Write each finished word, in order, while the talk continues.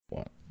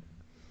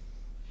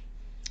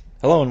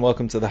Hello and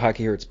welcome to the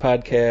Hockey Hurts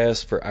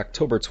podcast for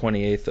October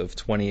 28th of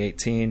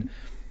 2018.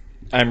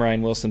 I'm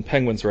Ryan Wilson,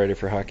 Penguins writer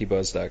for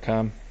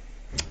HockeyBuzz.com.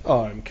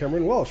 I'm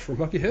Cameron Walsh from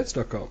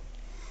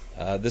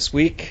HockeyHurts.com. This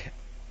week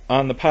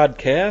on the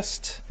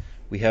podcast,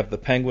 we have the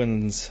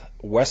Penguins'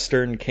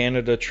 Western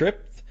Canada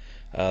trip,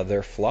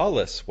 their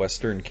flawless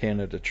Western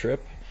Canada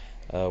trip,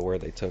 where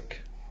they took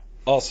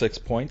all 6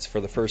 points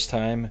for the first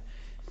time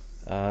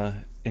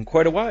in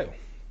quite a while.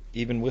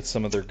 Even with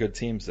some of their good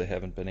teams, they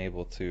haven't been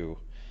able to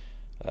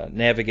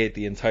navigate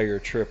the entire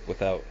trip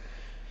without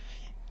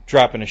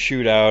dropping a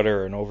shootout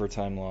or an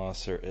overtime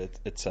loss or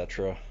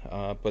etc.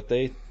 But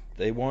they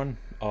won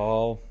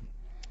all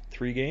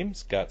 3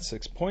 games, got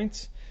 6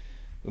 points.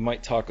 We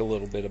might talk a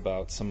little bit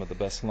about some of the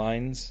best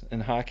lines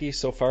in hockey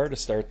so far to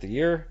start the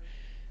year,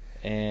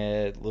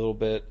 and a little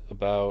bit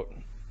about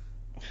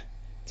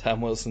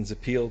Tom Wilson's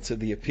appeal to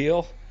the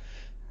appeal.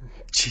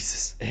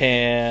 Jesus.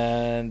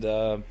 And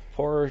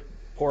poor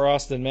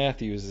Austin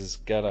Matthews has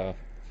got a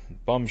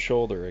bum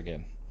shoulder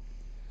again.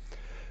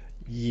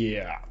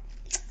 Yeah.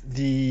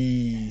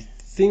 The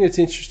thing that's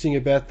interesting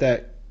about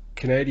that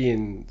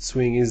Canadian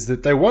swing is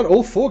that they won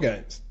all 4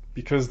 games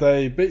because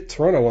they beat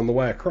Toronto on the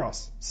way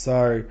across.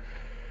 So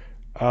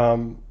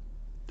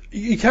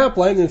you can't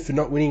blame them for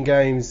not winning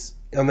games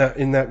in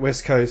that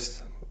West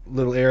Coast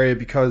little area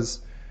because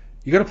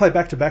you got to play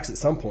back-to-backs at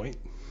some point.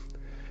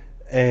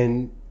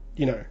 And,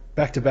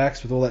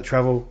 back-to-backs with all that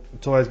travel,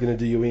 it's always going to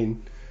do you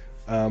in.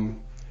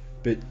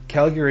 But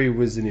Calgary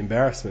was an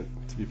embarrassment,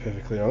 to be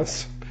perfectly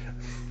honest.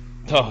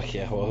 Oh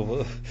yeah,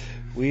 well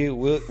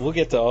we'll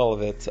get to all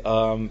of it.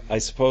 I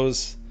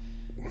suppose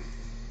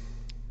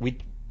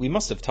we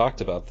must have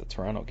talked about the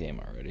Toronto game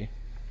already,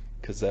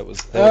 because that would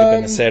have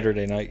been a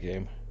Saturday night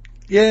game.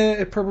 Yeah,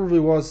 it probably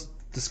was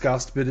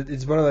discussed, but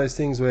it's one of those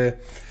things where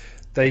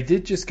they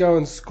did just go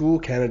and school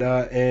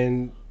Canada,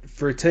 and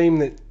for a team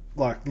that,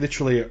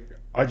 literally,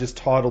 I just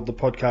titled the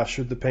podcast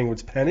 "Should the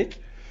Penguins Panic?"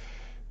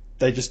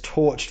 They just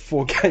torched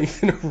 4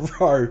 games in a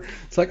row.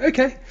 It's like,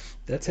 okay,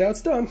 that's how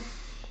it's done.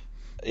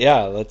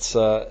 Yeah, let's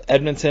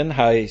Edmonton,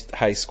 high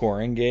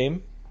scoring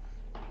game.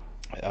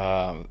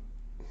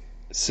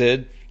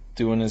 Sid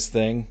doing his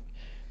thing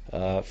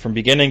from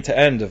beginning to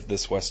end of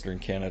this Western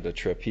Canada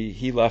trip.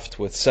 He left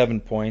with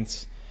 7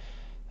 points,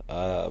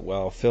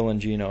 while Phil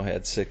and Gino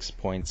had 6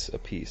 points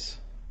apiece.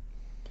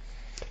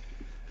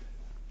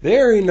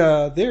 They're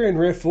in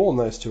rare form,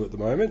 those two at the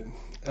moment.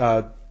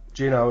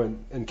 Gino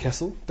and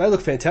Kessel. They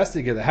look fantastic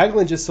together.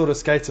 Hagelin just sort of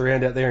skates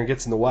around out there and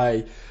gets in the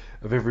way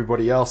of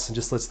everybody else and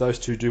just lets those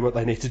two do what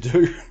they need to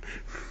do.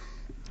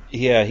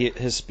 Yeah,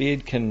 his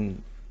speed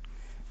can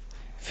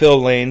fill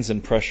lanes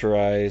and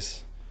pressurize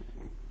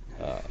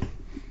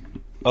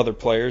other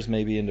players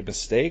maybe into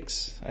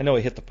mistakes. I know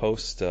he hit the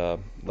post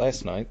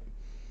last night,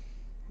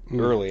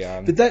 early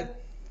on. But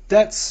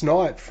that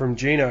snipe from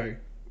Gino,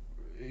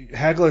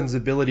 Hagelin's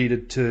ability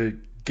to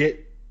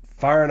get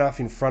far enough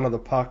in front of the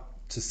puck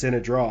to center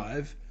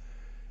drive,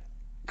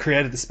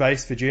 created the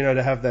space for Gino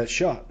to have that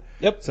shot.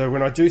 Yep. So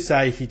when I do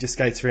say he just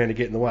skates around to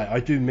get in the way, I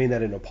do mean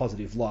that in a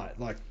positive light.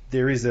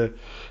 There is an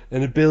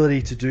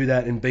ability to do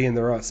that and be in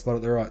the right spot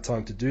at the right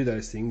time to do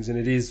those things, and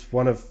it is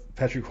one of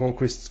Patrick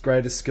Hornquist's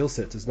greatest skill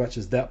sets, as much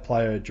as that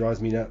player drives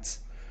me nuts.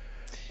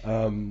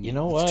 You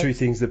know what? It's 2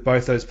 things that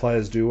both those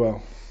players do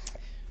well.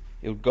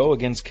 It would go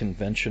against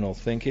conventional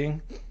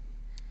thinking,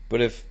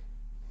 but if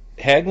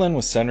Hagelin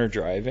was center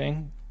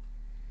driving,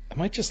 I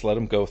might just let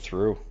him go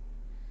through.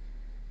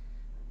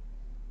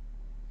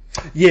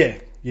 Yeah,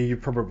 you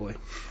probably.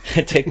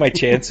 Take my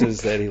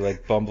chances that he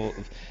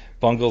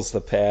bungles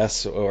the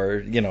pass or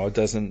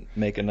doesn't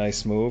make a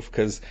nice move,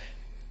 because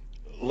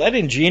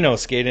letting Gino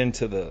skate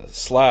into the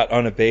slot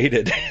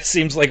unabated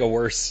seems like a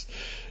worse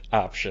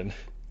option.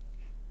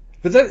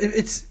 But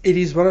it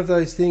is one of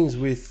those things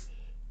with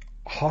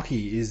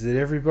hockey, is that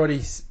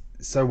everybody's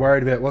so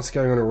worried about what's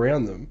going on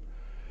around them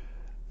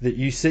that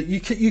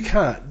you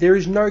can't. There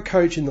is no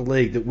coach in the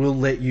league that will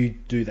let you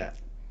do that.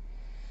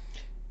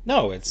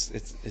 No, it's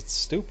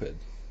stupid.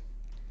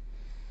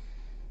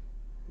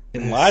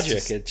 In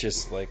logic, it's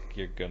just like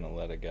you're going to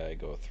let a guy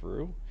go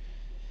through.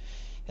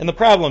 And the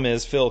problem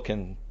is Phil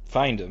can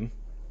find him,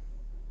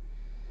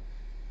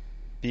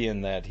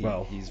 being that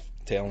he's a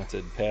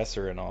talented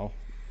passer and all.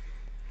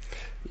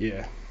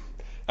 Yeah.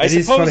 I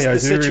suppose the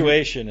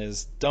situation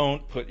is,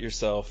 don't put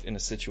yourself in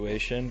a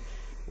situation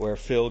where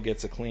Phil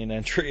gets a clean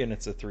entry and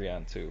it's a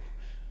 3-on-2.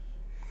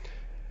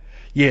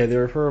 Yeah,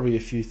 there are probably a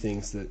few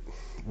things that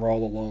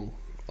roll along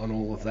on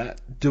all of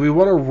that. Do we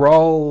want to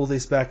roll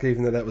this back,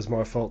 even though that was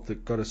my fault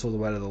that got us all the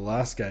way to the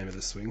last game of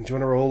the swing? Do you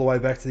want to roll all the way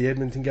back to the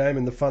Edmonton game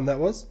and the fun that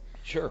was?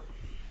 Sure.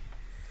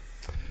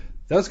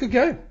 That was a good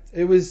game.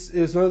 It was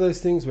one of those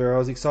things where I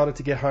was excited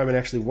to get home and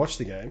actually watch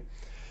the game,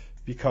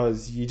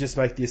 because you just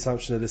make the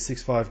assumption that a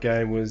 6-5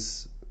 game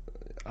was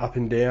up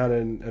and down,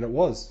 and it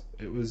was.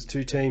 It was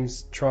 2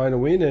 teams trying to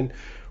win, and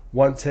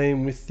 1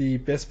 team with the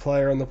best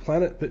player on the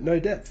planet, but no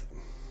depth.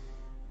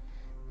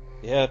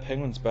 Yeah,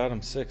 Penguins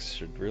bottom 6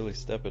 should really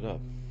step it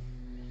up.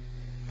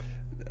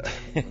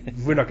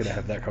 We're not going to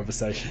have that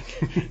conversation.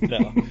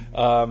 No.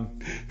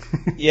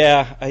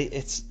 Yeah,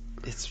 it's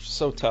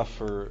so tough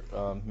for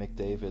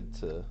McDavid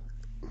to,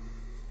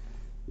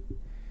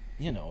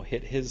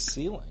 hit his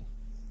ceiling.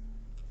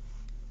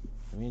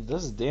 I mean, he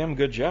does a damn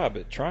good job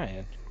at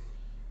trying.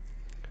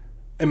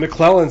 And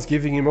McClellan's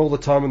giving him all the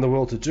time in the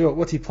world to do it.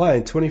 What's he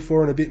playing?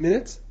 24 and a bit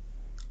minutes?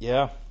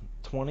 Yeah,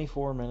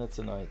 24 minutes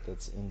a night.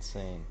 That's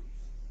insane.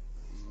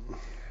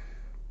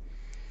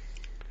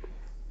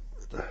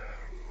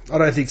 I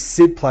don't think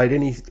Sid played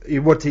any.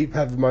 What did he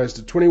have the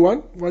most? 21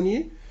 1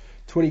 year?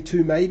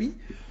 22 maybe?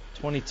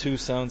 22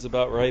 sounds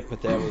about right,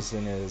 but that was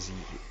in his.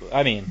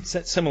 I mean,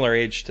 similar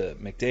age to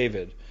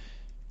McDavid,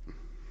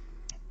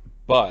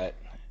 but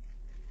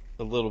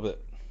a little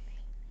bit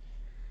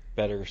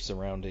better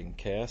surrounding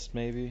cast,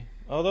 maybe.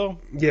 Although,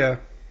 yeah,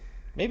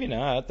 maybe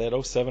not. That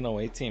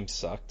 07-08 team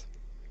sucked.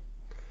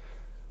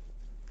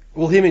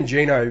 Well, him and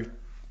Gino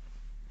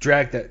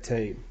dragged that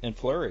team. And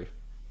Fleury.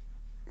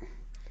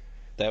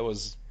 That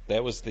was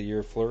the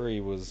year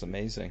Fleury was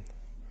amazing.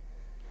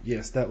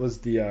 Yes, that was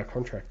the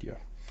contract year.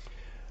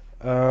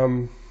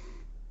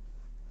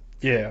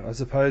 Yeah, I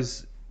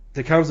suppose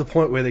there comes a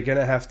point where they're going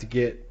to have to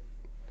get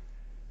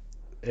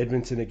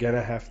Edmonton are going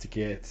to have to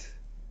get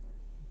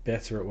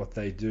better at what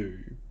they do,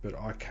 but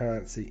I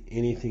can't see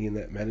anything in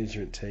that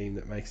management team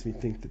that makes me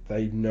think that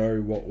they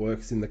know what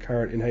works in the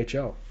current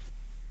NHL.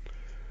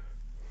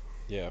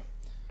 Yeah.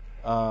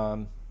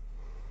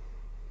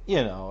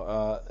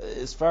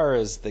 As far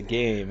as the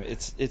game,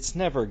 it's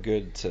never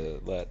good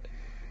to let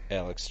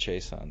Alex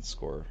Chiasson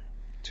score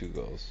 2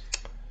 goals.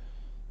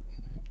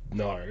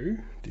 No,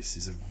 this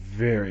is a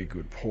very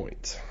good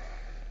point.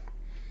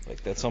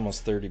 Like, that's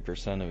almost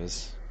 30% of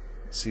his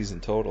season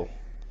total.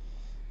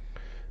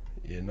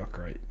 Yeah, not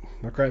great.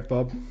 Not great,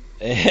 Bob.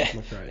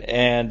 Not great.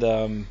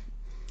 And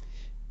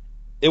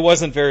it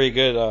wasn't very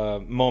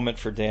good moment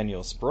for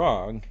Daniel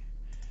Sprong.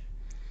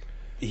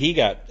 He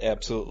got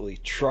absolutely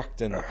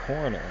trucked in the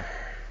corner.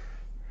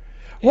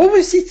 What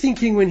was he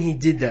thinking when he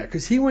did that?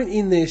 Because he went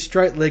in there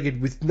straight-legged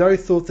with no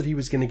thought that he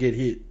was going to get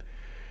hit.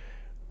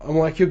 I'm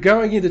like, you're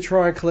going in to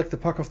try and collect the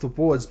puck off the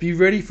boards. Be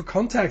ready for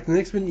contact. The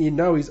next minute you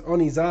know he's on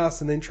his ass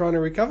and then trying to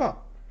recover.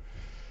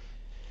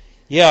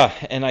 Yeah,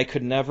 and I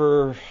could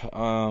never...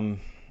 I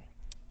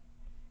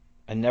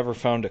never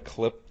found a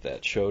clip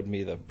that showed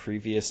me the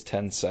previous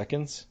 10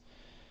 seconds.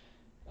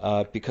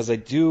 Because I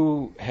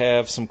do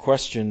have some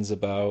questions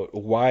about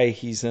why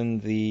he's in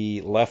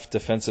the left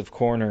defensive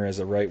corner as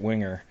a right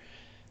winger.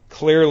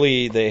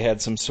 Clearly, they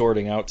had some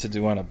sorting out to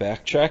do on a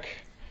back check.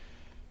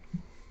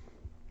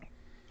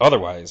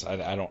 Otherwise,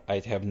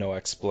 I have no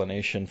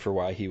explanation for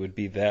why he would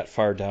be that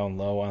far down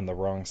low on the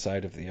wrong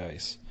side of the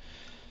ice.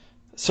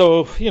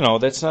 So,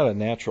 that's not a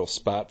natural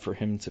spot for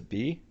him to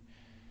be.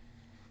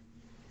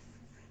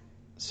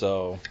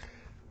 So...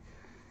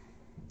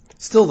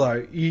 Still,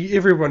 though,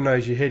 everyone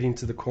knows you head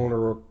into the corner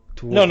or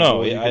towards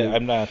No, the ball,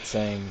 I'm not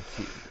saying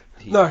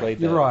he no, played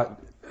you're that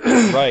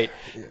right. right.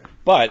 Yeah.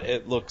 But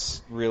it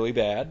looks really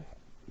bad,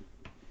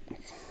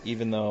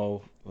 even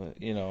though,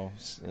 a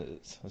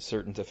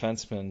certain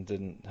defenseman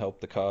didn't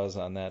help the cause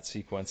on that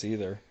sequence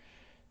either.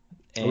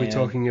 Are we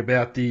talking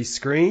about the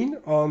screen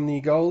on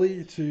the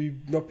goalie to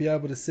not be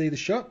able to see the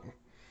shot?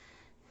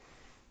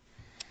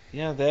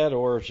 Yeah, that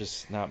or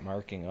just not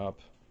marking up.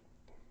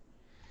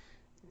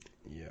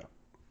 Yeah.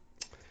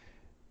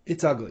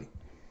 It's ugly.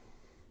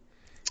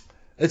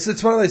 It's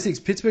one of those things.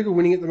 Pittsburgh are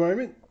winning at the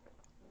moment,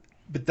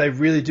 but they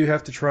really do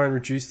have to try and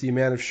reduce the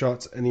amount of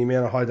shots and the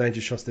amount of high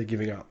danger shots they're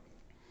giving up.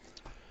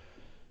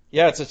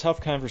 Yeah, it's a tough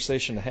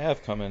conversation to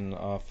have coming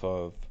off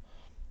of,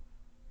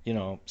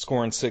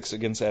 scoring 6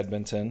 against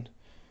Edmonton.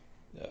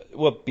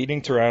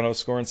 Beating Toronto,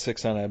 scoring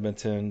 6 on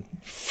Edmonton,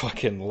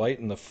 fucking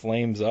lighting the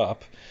Flames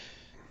up,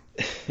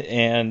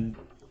 and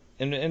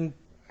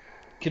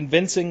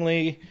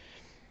convincingly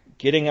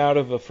getting out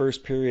of a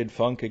first period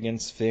funk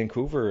against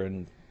Vancouver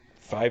and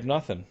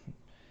 5-0.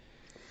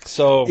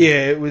 So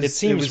yeah, it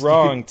seems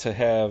wrong to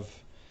have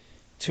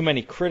too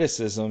many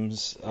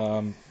criticisms,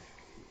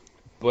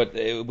 but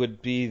it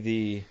would be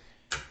the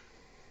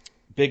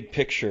big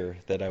picture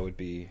that I would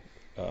be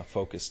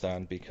focused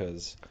on,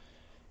 because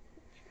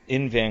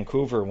in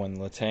Vancouver, when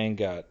Letang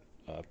got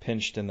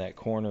pinched in that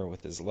corner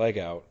with his leg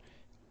out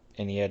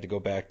and he had to go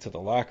back to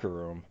the locker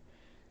room,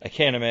 I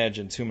can't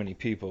imagine too many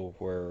people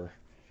were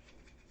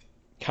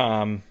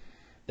calm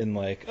and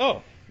like,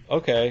 oh,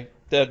 okay,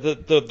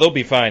 they'll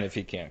be fine if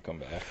he can't come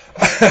back.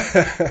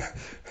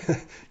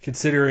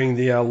 Considering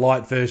the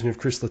light version of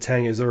Chris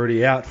Letang is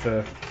already out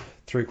for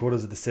 3/4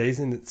 of the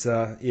season, it's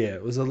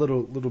it was a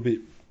little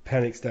bit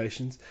panic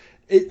stations.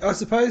 I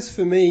suppose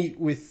for me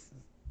with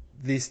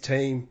this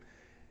team,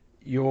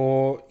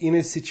 you're in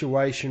a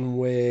situation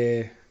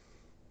where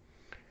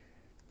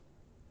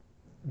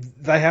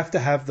they have to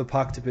have the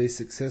puck to be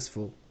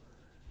successful.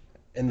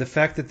 And the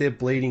fact that they're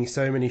bleeding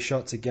so many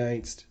shots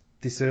against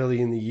this early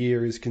in the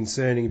year is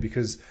concerning,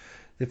 because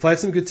they've played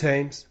some good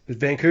teams, but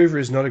Vancouver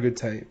is not a good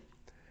team.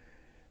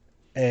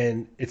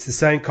 And it's the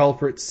same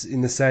culprits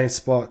in the same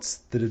spots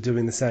that are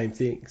doing the same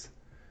things.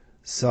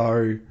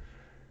 So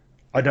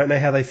I don't know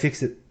how they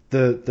fix it.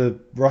 The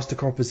roster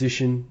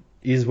composition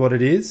is what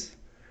it is,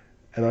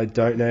 and I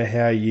don't know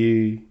how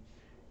you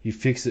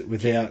fix it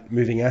without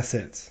moving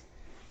assets.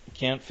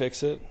 Can't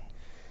fix it.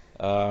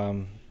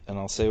 And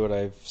I'll say what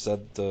I've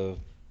said the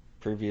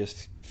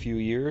previous few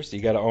years.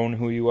 You got to own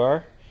who you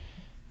are.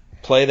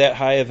 Play that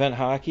high event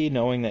hockey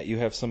knowing that you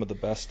have some of the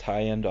best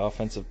high end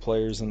offensive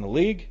players in the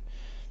league,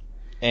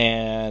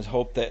 and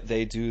hope that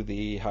they do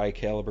the high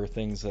caliber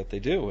things that they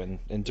do.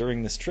 And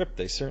during this trip,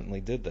 they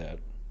certainly did that.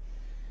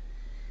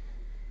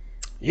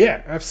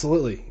 Yeah,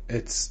 absolutely.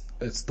 It's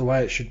the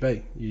way it should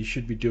be. You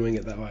should be doing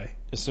it that way.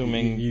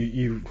 Assuming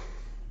you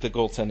the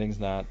goaltending's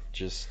not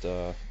just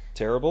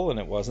terrible, and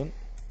it wasn't.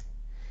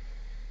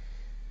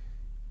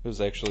 It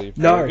was actually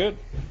very good.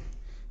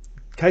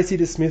 Casey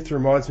DeSmith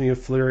reminds me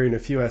of Fleury in a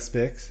few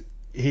aspects.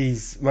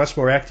 He's much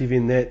more active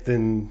in net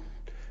than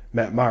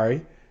Matt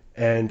Murray,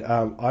 and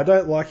I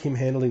don't like him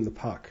handling the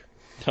puck.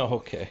 Oh,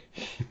 okay.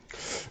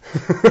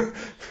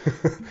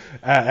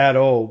 At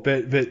all.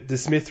 But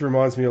DeSmith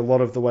reminds me a lot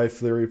of the way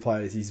Fleury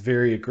plays. He's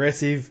very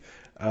aggressive.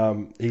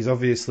 He's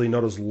obviously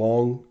not as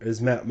long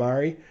as Matt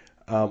Murray,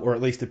 or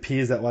at least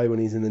appears that way when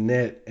he's in the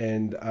net,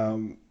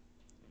 and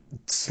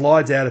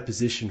slides out of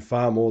position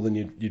far more than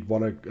you'd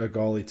want a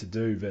goalie to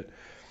do. But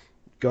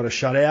got a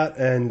shutout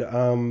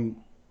and,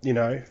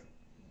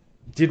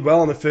 did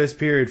well in the first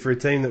period for a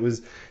team that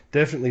was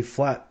definitely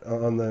flat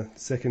on the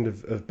second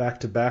of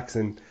back-to-backs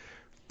and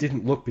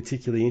didn't look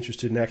particularly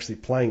interested in actually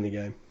playing the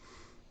game.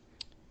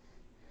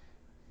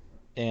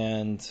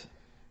 And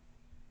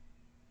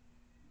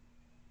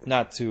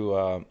not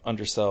to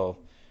undersell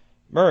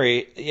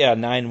Murray,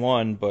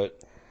 9-1, but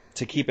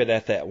to keep it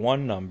at that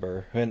one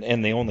number,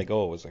 and the only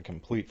goal was a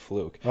complete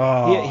fluke.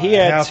 Oh, he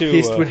had how to,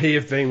 pissed would he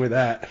have been with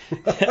that?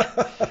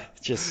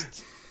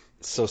 Just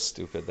so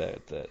stupid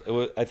that it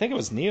was. I think it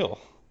was Neil.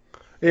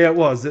 Yeah, it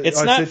was.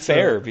 It's not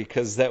fair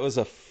because that was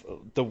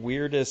the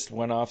weirdest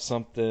went off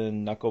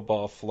something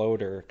knuckleball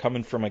floater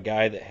coming from a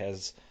guy that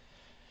has.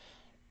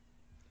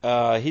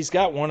 He's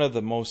got one of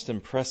the most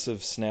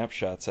impressive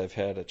snapshots I've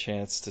had a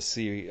chance to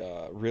see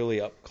really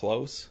up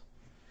close.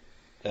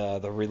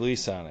 The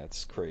release on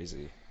it's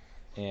crazy,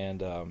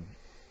 and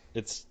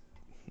it's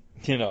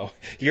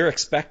you're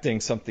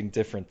expecting something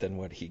different than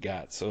what he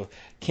got, so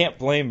can't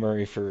blame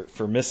Murray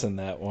for missing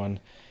that one.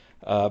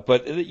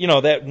 But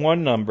that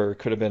one number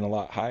could have been a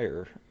lot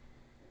higher.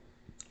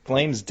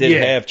 Flames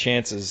did have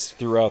chances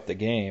throughout the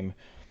game,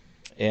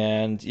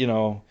 and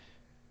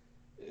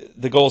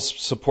the goal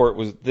support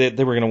was they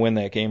were going to win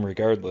that game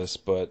regardless.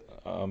 But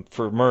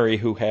for Murray,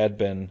 who had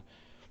been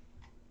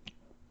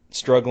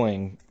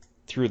struggling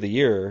through the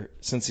year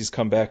since he's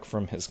come back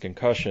from his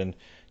concussion,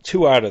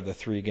 2 out of the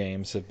 3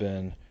 games have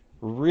been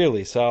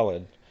really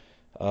solid.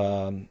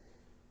 The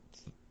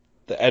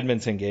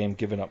Edmonton game,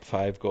 giving up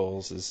 5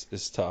 goals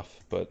is tough,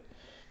 but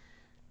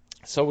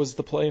so was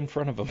the play in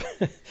front of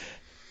him.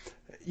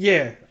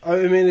 Yeah, I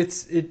mean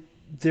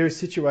there are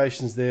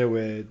situations there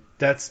where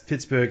that's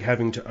Pittsburgh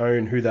having to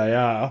own who they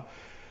are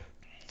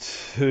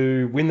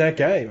to win that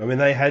game. I mean,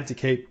 they had to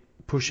keep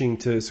pushing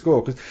to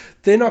score because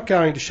they're not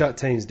going to shut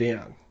teams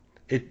down.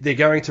 They're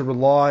going to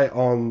rely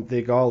on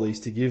their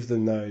goalies to give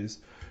them those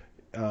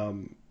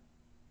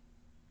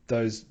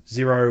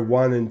 0,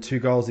 1, and 2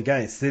 goals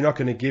against. They're not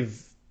going to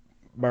give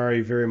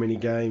Murray very many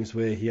games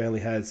where he only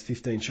has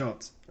 15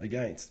 shots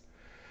against.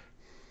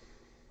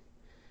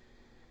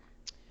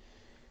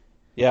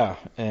 Yeah,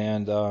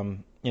 and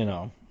don't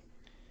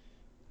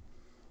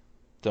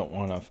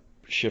want to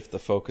shift the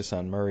focus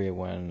on Murray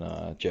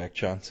when Jack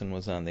Johnson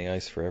was on the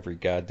ice for every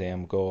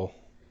goddamn goal.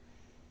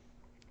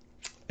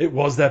 It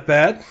was that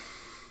bad,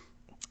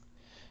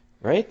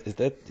 right?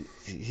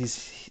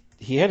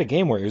 He had a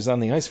game where he was on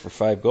the ice for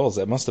 5 goals.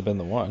 That must have been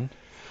the one.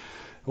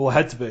 Well, it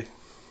had to be.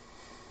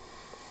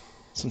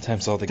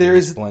 Sometimes all the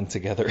games blend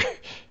together.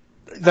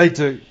 They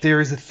do. There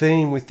is a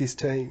theme with this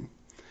team.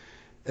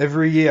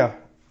 Every year,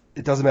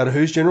 it doesn't matter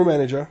who's general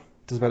manager,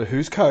 it doesn't matter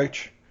who's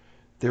coach,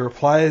 there are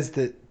players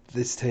that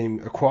this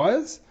team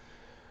acquires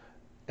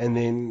and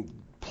then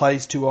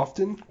plays too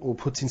often or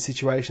puts in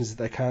situations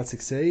that they can't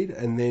succeed,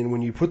 and then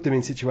when you put them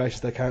in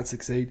situations they can't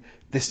succeed,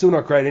 they're still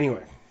not great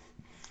anyway.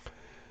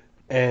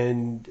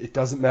 And it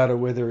doesn't matter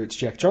whether it's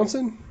Jack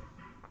Johnson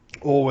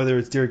or whether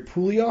it's Derek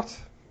Pouliot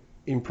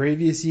in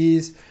previous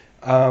years,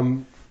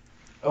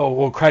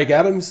 or Craig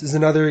Adams is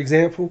another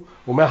example,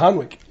 or Matt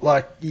Hunwick.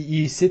 Like,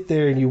 you sit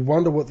there and you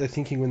wonder what they're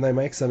thinking when they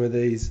make some of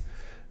these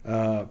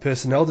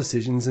personnel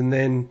decisions, and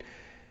then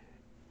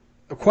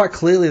quite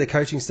clearly the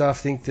coaching staff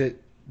think that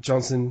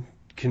Johnson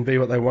can be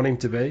what they want him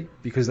to be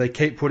because they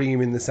keep putting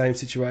him in the same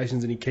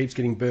situations and he keeps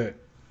getting burnt.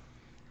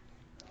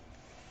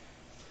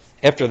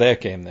 After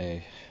that game,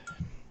 they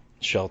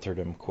sheltered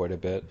him quite a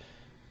bit,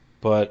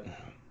 but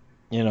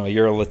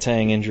you're a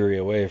Letang injury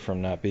away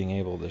from not being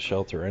able to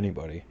shelter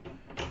anybody.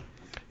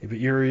 Yeah, but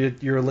you're a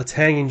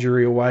Letang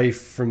injury away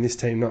from this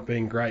team not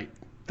being great.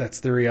 That's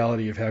the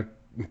reality of how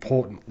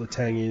important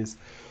Letang is.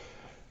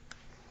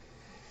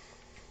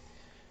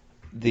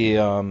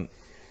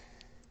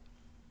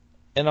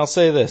 And I'll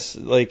say this,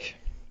 like,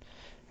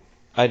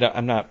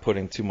 I'm not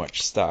putting too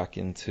much stock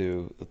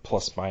into the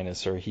plus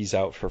minus or he's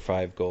out for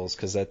 5 goals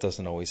because that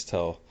doesn't always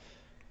tell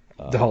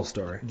The whole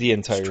story. the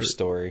entire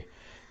story.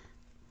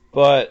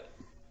 But,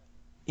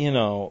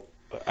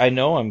 I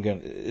know I'm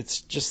going to,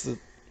 it's just that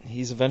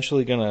he's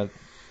eventually going to,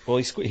 well,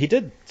 he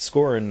did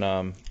score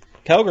in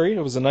Calgary.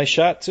 It was a nice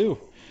shot, too.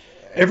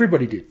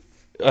 Everybody did.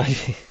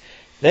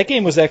 That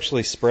game was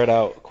actually spread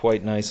out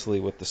quite nicely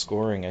with the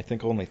scoring. I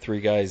think only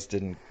 3 guys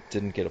didn't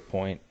get a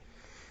point,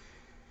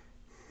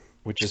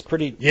 which is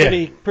pretty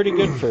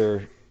good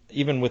for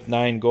even with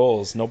 9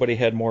 goals. Nobody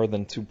had more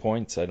than 2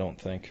 points, I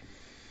don't think.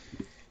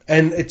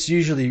 And it's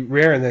usually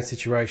rare in that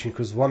situation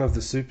because one of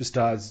the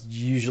superstars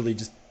usually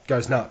just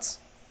goes nuts.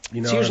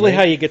 It's usually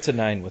how you get to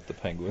 9 with the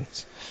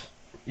Penguins.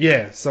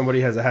 Yeah,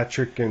 somebody has a hat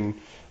trick and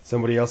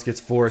somebody else gets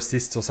 4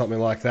 assists or something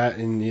like that,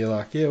 and you're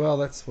like, yeah, well,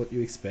 that's what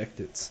you expect.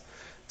 It's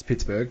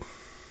Pittsburgh.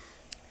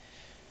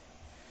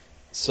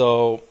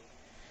 So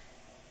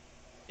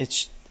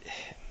it's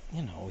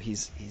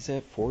he's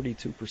at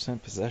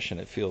 42% possession.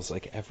 It feels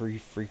like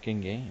every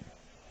freaking game.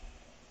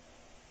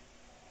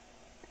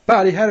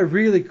 But he had a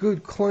really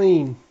good,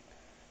 clean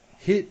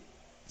hit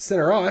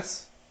center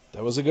ice.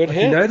 That was a good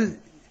hit.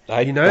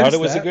 I thought it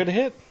was a good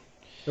hit.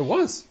 It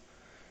was.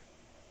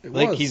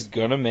 He's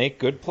gonna make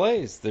good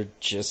plays. They're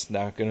just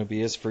not gonna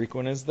be as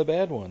frequent as the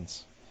bad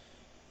ones.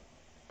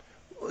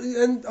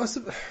 And I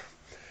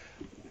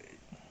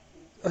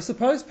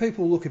suppose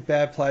people look at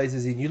bad plays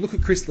as in you look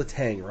at Chris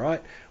Letang,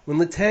 right? When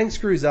Letang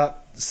screws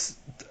up,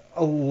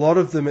 a lot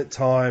of them at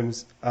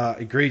times are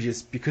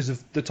egregious because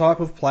of the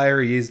type of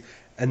player he is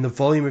and the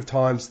volume of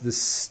times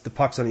the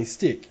puck's on his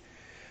stick.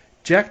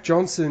 Jack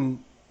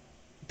Johnson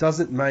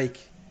doesn't make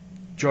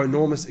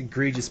ginormous,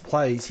 egregious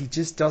plays. He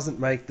just doesn't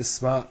make the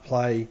smart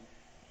play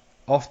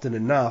often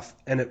enough,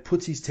 and it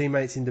puts his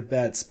teammates into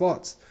bad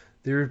spots.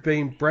 There have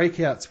been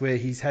breakouts where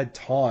he's had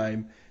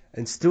time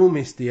and still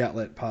missed the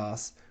outlet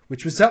pass,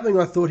 which was something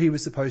I thought he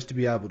was supposed to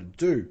be able to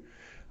do.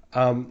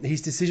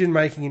 His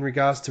decision-making in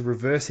regards to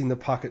reversing the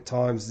puck at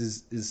times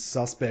is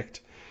suspect.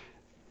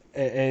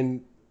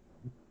 And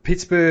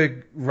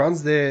Pittsburgh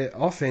runs their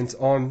offense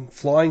on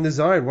flying the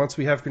zone once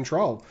we have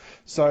control.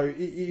 So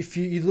if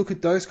you look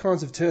at those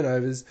kinds of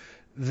turnovers,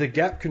 the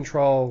gap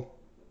control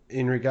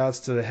in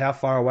regards to how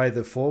far away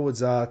the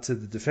forwards are to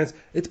the defense,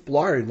 it's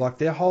blown. Like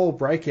their whole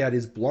breakout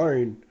is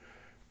blown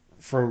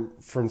from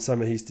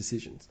some of his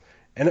decisions.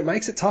 And it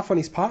makes it tough on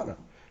his partner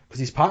because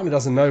his partner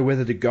doesn't know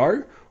whether to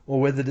go or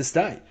whether to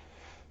stay.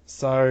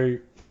 So,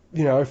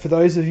 for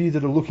those of you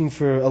that are looking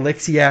for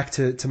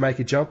Alexiak to make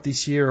a jump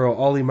this year or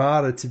Olli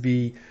Marta to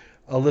be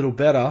a little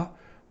better,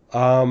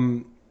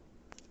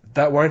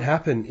 that won't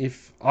happen.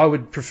 If I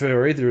would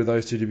prefer either of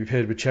those two to be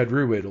paired with Chad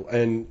Ruhwedel,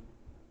 and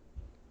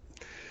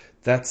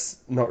that's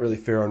not really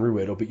fair on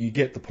Ruhwedel, but you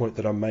get the point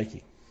that I'm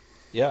making.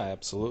 Yeah,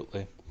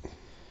 absolutely.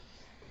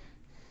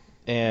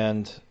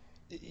 And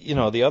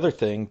the other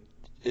thing,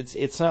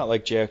 it's not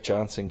like Jack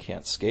Johnson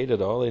can't skate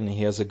at all, and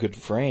he has a good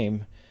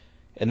frame.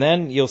 And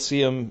then you'll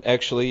see him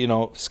actually,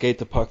 skate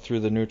the puck through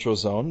the neutral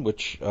zone,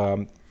 which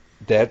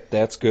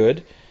that's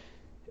good.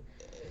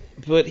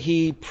 But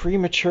he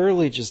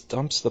prematurely just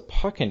dumps the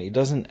puck in. He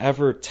doesn't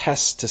ever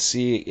test to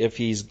see if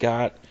he's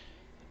got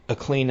a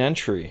clean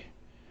entry.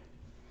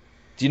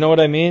 Do you know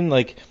what I mean?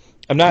 Like,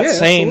 I'm not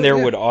saying there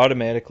would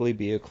automatically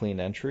be a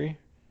clean entry,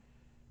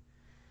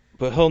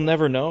 but he'll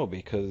never know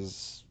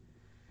because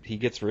he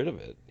gets rid of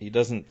it. He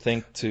doesn't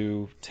think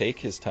to take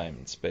his time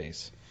and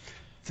space.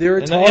 There are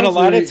and a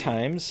lot of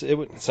times,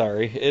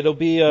 it'll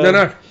be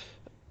no.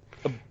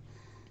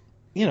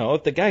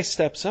 If the guy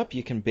steps up,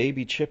 you can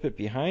baby chip it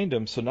behind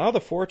him. So now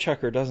the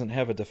forechecker doesn't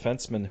have a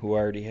defenseman who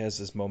already has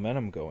his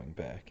momentum going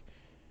back.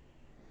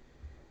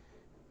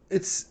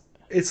 It's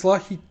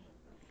like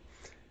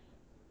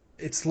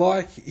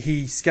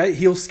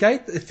he'll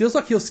skate. It feels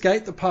like he'll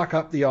skate the puck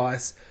up the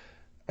ice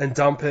and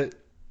dump it,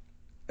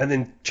 and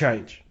then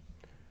change.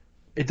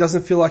 It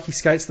doesn't feel like he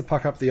skates the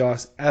puck up the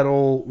ice at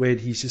all when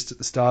he's just at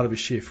the start of a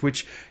shift,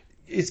 which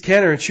is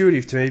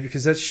counterintuitive to me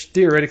because that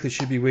theoretically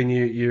should be when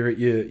you're at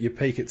your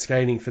peak at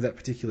skating for that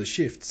particular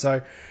shift.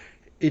 So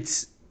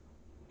it's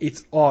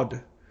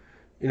odd.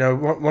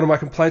 One of my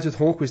complaints with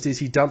Hornqvist is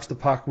he dumps the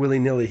puck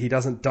willy-nilly. He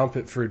doesn't dump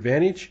it for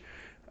advantage.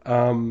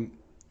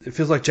 It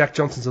feels like Jack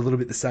Johnson's a little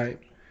bit the same.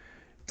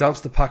 Dumps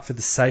the puck for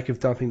the sake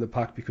of dumping the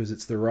puck because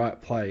it's the right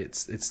play.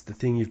 It's the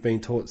thing you've been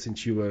taught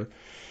since you were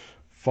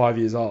 5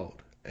 years old.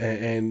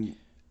 And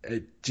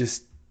it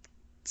just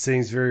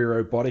seems very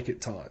robotic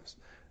at times.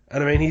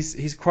 And I mean,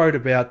 his quote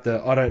about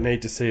I don't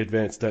need to see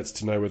advanced stats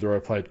to know whether I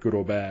played good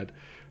or bad,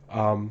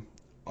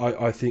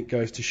 I think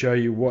goes to show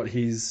you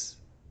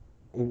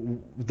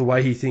the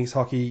way he thinks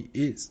hockey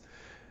is.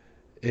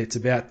 It's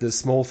about the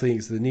small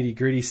things, the nitty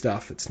gritty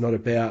stuff. It's not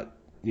about,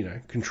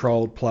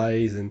 controlled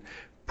plays and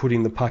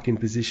putting the puck in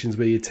positions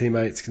where your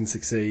teammates can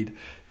succeed.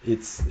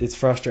 It's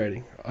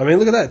frustrating. I mean,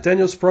 look at that.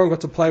 Daniel Sprong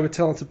got to play with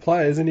talented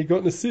players and he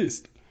got an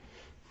assist.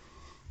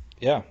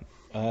 Yeah,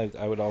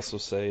 I would also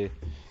say,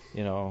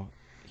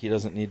 he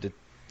doesn't need to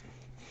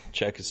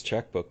check his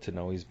checkbook to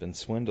know he's been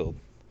swindled.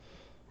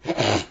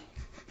 Yeah,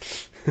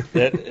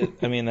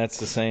 That's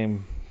the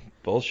same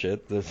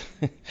bullshit. His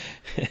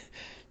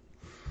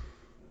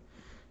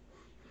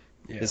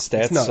it's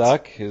stats nuts.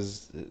 suck.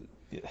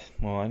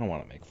 Well, I don't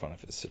want to make fun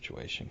of his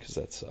situation because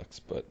that sucks,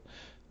 but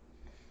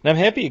and I'm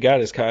happy he got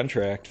his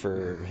contract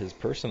for his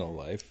personal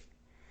life.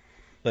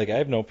 Like, I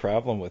have no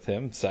problem with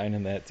him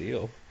signing that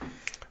deal.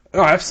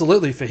 Oh,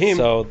 absolutely. For him,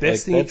 So,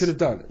 best thing he could have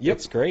done. Yep.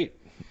 It's great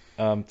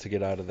to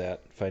get out of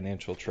that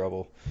financial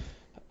trouble.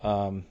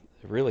 I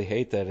really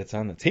hate that it's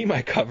on the team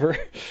I cover.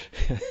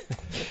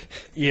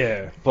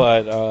 Yeah.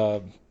 But,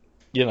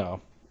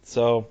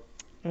 so,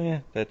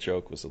 that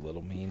joke was a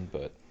little mean,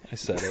 but I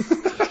said it.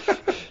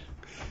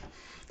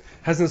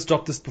 Hasn't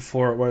stopped us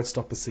before, it won't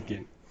stop us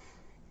again.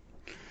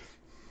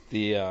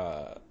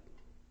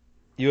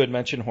 You had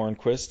mentioned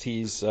Hornquist.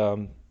 He's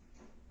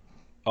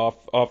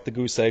off the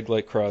goose egg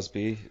like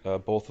Crosby.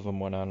 Both of them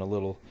went on a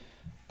little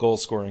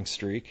goal-scoring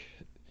streak.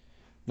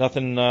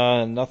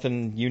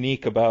 Nothing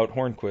unique about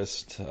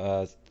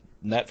Hornquist.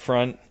 Net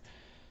front,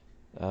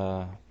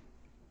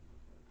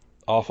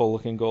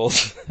 awful-looking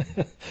goals.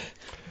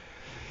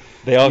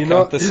 They all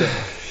count the same.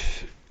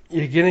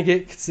 You're going to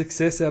get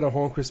success out of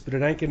Hornquist, but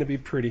it ain't going to be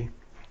pretty.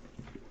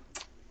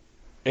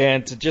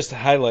 And to just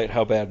highlight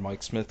how bad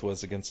Mike Smith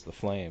was against the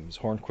Flames,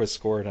 Hornquist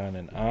scored on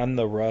an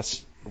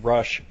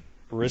on-the-rush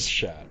wrist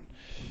shot.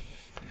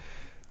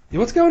 Yeah,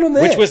 what's going on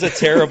there? Which was a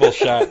terrible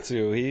shot,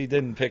 too. He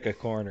didn't pick a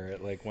corner.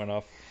 It went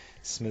off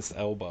Smith's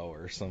elbow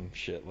or some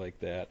shit like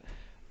that.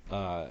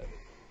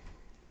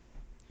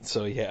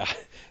 So, yeah,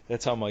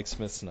 that's how Mike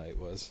Smith's night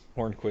was.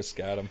 Hornquist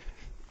got him.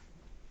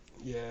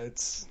 Yeah,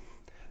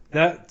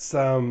 that's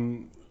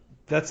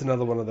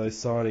another one of those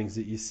signings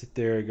that you sit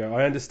there and go,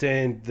 I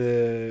understand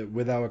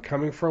where they were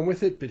coming from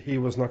with it, but he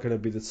was not going to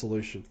be the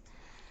solution.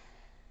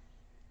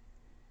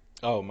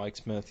 Oh, Mike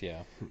Smith,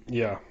 yeah.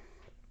 Yeah.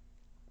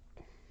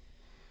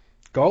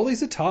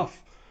 Goalies are tough.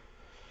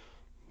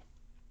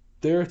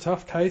 They're a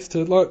tough case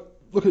to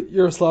look at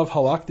Yaroslav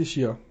Halak this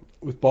year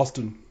with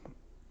Boston.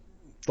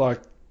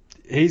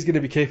 He's going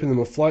to be keeping them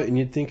afloat, and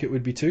you'd think it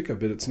would be Tuukka,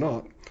 but it's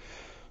not.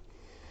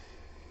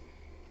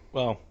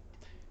 Well,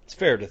 it's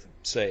fair to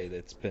say that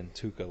it's been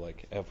Tuukka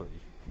every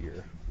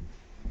year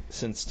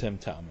since Tim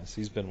Thomas.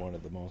 He's been one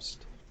of the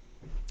most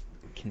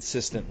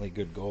consistently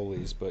good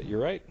goalies, but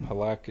you're right.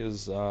 Halak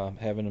is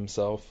having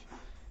himself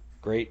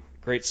great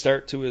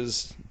start to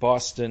his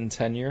Boston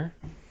tenure.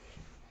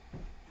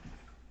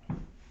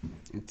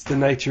 It's the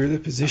nature of the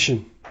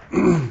position.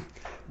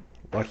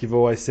 Like you've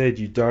always said,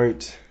 you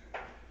don't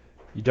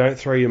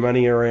throw your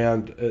money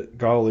around at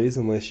goalies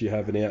unless you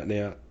have an out and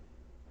out,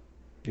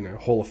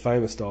 Hall of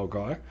Famer style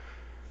guy.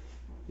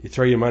 You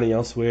throw your money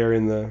elsewhere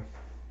on the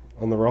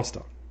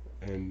roster,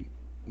 and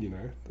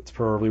that's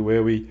probably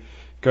where we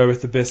go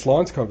with the best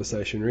lines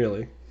conversation,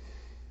 really.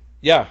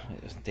 Yeah,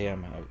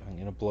 damn, I'm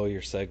gonna blow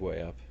your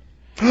segue up.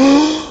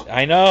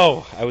 I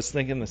know. I was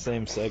thinking the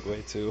same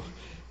segue too.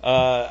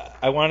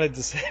 I wanted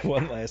to say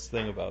one last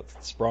thing about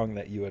Sprong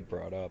that you had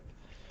brought up.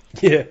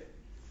 Yeah.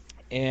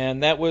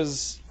 And that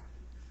was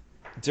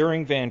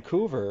during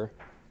Vancouver,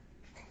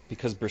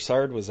 because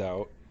Brassard was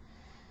out.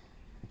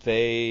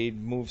 They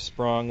moved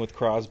Sprong with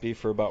Crosby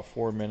for about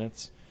 4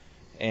 minutes,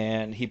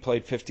 and he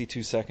played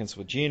 52 seconds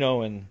with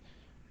Gino, and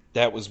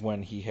that was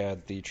when he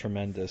had the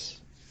tremendous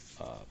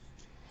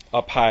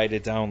up high to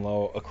down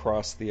low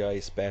across the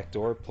ice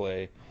backdoor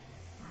play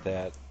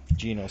that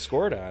Gino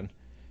scored on.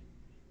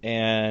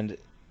 And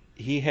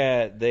they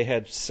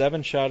had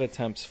 7 shot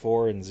attempts,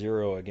 4 and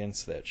 0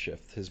 against that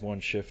shift, his one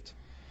shift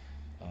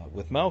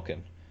with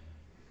Malkin.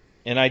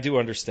 And I do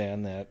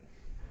understand that,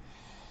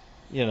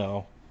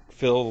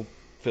 Phil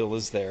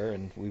is there,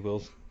 and we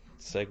will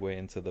segue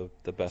into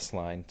the best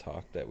line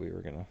talk that we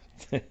were going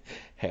to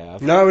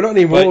have. No, not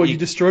anymore. You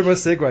destroyed my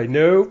segue.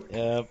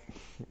 No.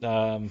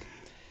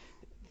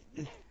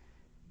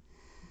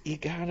 You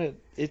gotta...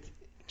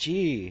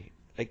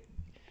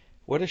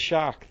 what a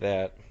shock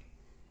that...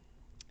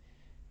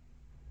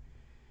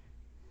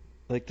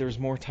 there's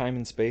more time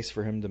and space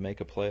for him to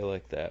make a play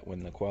like that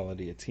when the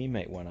quality of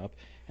teammate went up.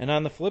 And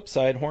on the flip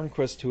side,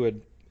 Hornquist, who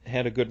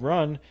had a good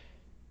run,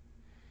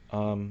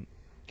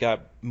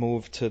 got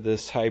moved to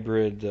this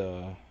hybrid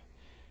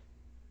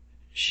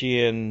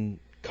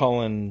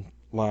Sheehan-Cullen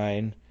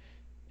line,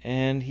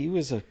 and he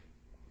was a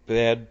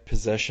bad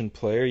possession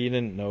player. You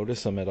didn't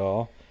notice him at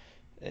all.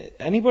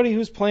 Anybody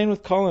who's playing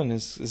with Cullen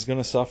is going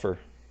to suffer.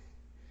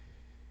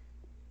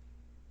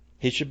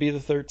 He should be the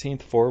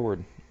 13th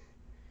forward.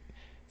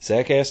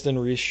 Zach Aston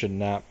Reese should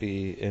not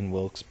be in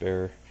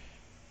Wilkes-Barre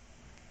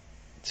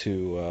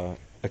to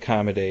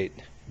accommodate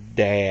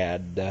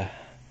Dad.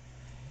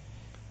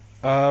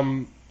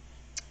 I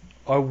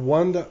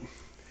wonder.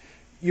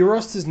 Your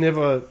roster's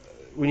never,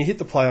 when you hit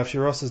the playoffs,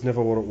 your roster's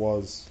never what it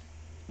was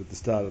at the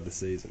start of the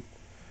season.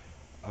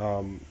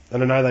 And I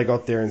know they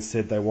got there and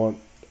said they want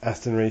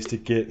Aston Reese to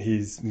get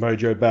his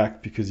mojo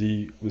back because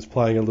he was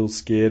playing a little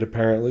scared,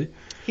 apparently.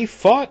 He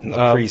fought in the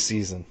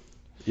preseason.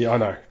 Yeah, I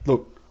know.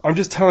 Look, I'm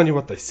just telling you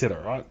what they said,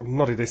 all right? I'm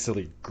not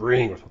necessarily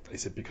agreeing with what they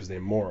said because they're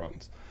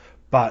morons.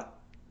 But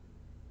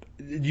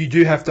you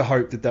do have to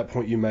hope that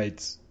point you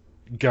made's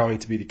going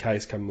to be the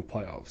case come the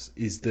playoffs,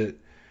 is that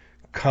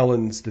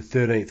Cullen's the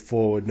 13th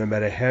forward, no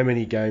matter how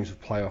many games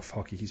of playoff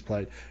hockey he's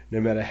played, no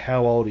matter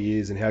how old he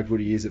is and how good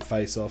he is at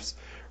face-offs.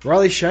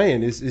 Riley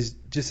Sheahan is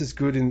just as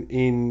good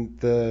in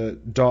the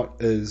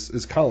dot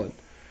as Cullen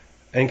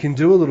and can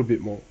do a little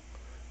bit more.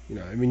 You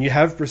know, I mean, you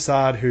have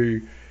Brassard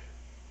who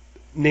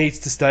needs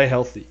to stay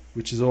healthy,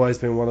 which has always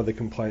been one of the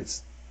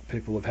complaints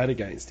people have had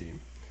against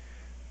him.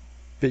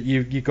 But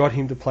you got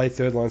him to play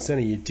third line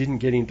centre. You didn't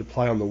get him to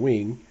play on the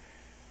wing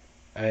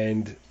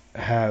and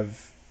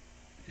have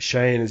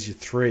Sheahan as your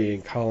 3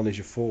 and Cullen as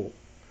your 4.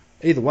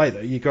 Either way,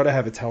 though, you've got to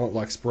have a talent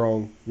like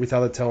Sprong with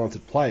other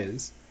talented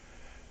players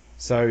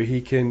so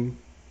he can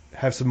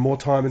have some more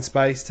time and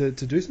space to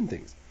do some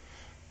things.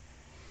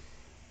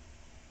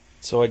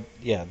 So,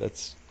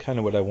 that's kind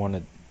of what I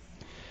wanted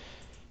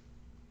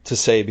to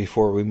say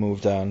before we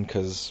moved on,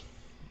 because,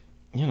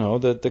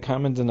 the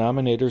common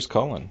denominator is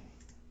Cullen.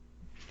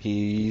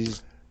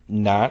 He's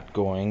not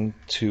going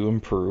to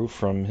improve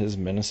from his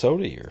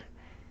Minnesota year.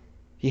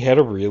 He had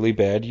a really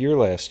bad year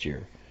last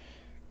year.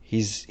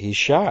 He's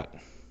shot.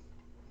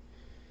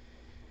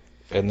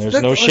 And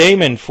there's no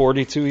shame in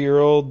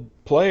 42-year-old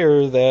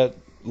player that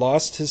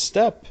lost his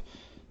step.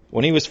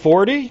 When he was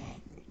 40,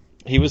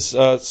 he was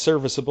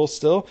serviceable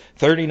still.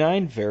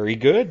 39, very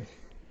good.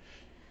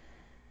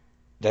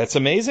 That's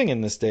amazing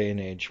in this day and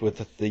age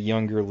with the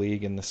younger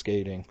league and the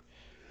skating.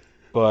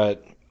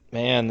 But,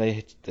 man,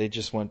 they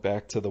just went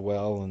back to the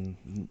well,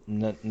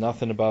 and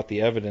nothing about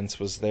the evidence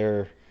was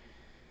there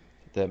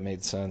that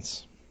made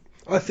sense.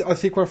 I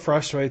think what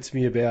frustrates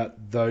me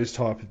about those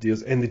type of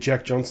deals, and the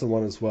Jack Johnson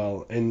one as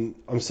well, and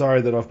I'm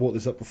sorry that I've brought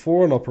this up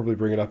before, and I'll probably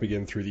bring it up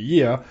again through the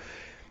year,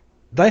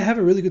 they have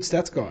a really good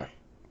stats guy.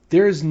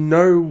 There is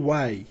no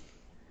way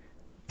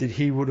that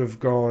he would have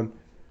gone...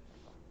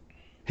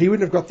 He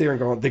wouldn't have got there and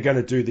gone, they're going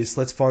to do this,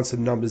 let's find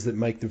some numbers that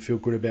make them feel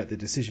good about their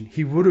decision.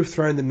 He would have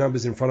thrown the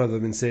numbers in front of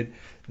them and said,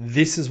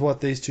 this is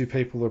what these two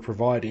people are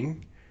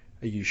providing.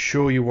 Are you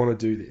sure you want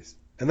to do this?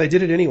 And they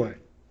did it anyway.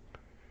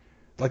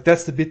 Like,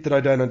 that's the bit that I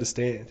don't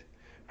understand.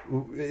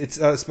 I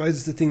suppose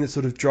it's the thing that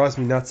sort of drives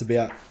me nuts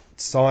about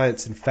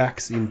science and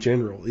facts in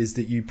general, is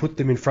that you put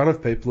them in front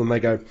of people and they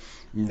go,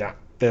 nah,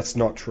 that's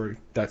not true.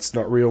 That's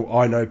not real.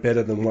 I know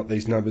better than what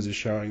these numbers are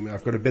showing me.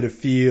 I've got a better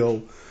feel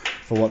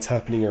for what's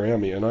happening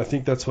around me. And I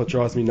think that's what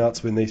drives me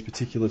nuts when these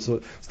particular it's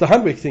the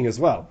Hunwick thing as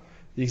well.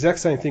 The exact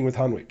same thing with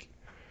Hunwick.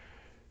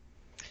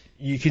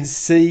 You can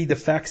see the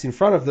facts in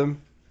front of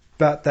them,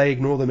 but they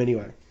ignore them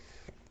anyway.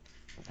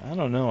 I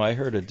don't know. I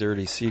heard a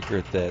dirty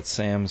secret that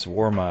Sam's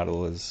war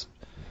model is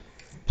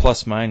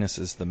plus minus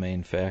is the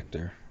main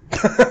factor.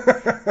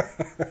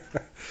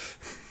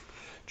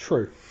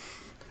 True.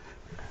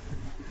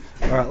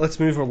 All right, let's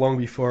move along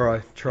before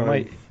I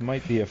try.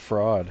 Might be a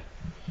fraud.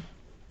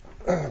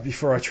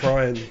 Before I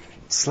try and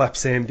slap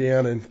Sam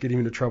down and get him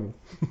into trouble.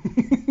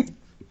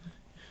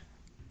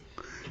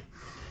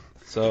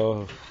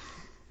 So,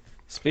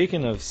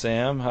 speaking of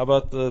Sam, how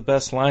about the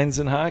best lines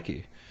in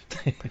hockey?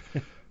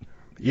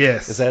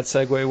 Yes. Does that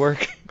segue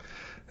work?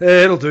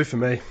 Yeah, it'll do for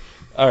me.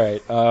 All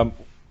right.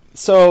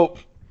 So,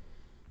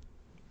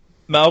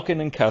 Malkin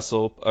and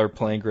Kessel are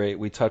playing great.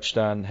 We touched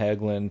on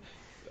Hagelin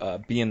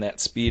being that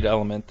speed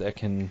element that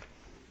can,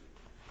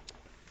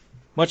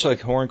 much like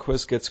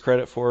Hornquist gets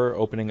credit for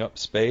opening up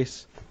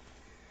space,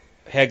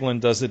 Hagelin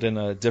does it in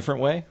a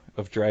different way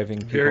of driving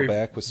people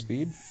back with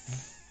speed.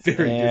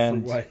 Very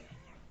different way.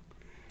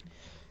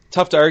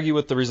 Tough to argue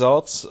with the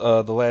results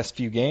the last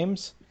few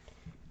games.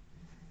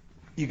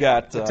 You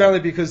got. It's only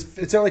because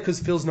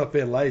Phil's not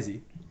being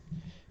lazy.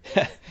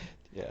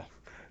 Yeah.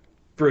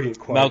 Brilliant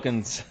quote.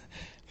 Malkin's.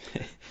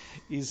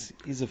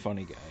 he's a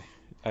funny guy.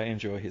 I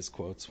enjoy his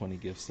quotes when he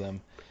gives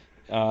them.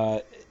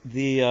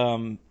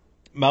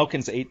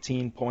 Malkin's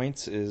 18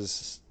 points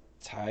is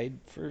tied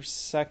for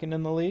second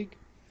in the league.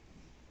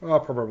 Oh,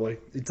 probably.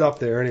 It's up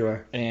there anyway.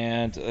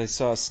 And I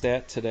saw a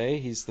stat today.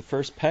 He's the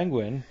first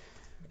Penguin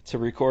to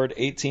record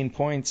 18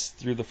 points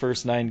through the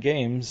first 9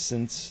 games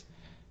since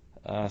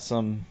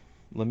some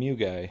Lemieux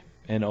guy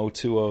in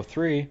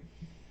 02-03.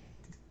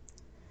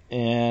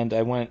 And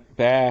I went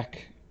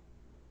back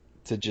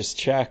to just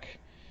check,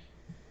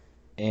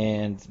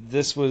 and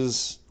this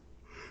was,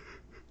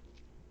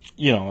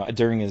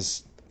 during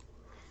his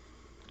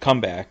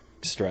comeback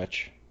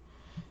stretch.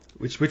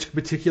 Which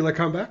particular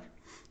comeback?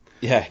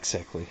 Yeah,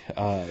 exactly.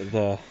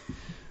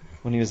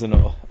 When he was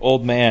an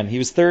old man. He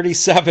was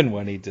 37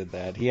 when he did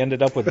that. He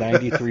ended up with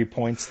 93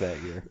 points that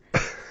year.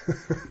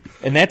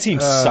 And that team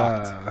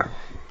sucked.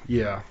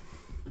 Yeah.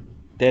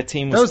 That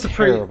team was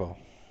terrible.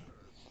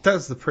 That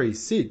was the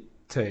pre-Sid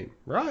team,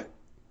 right?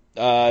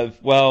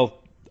 Well,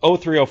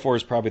 03-04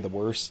 is probably the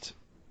worst.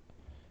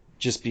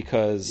 Just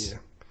because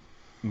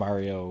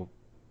Mario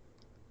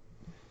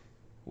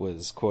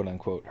was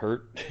quote-unquote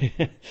hurt.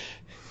 I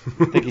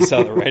think he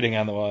saw the writing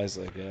on the wall. He's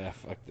like, yeah,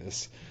 fuck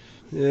this.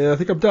 Yeah, I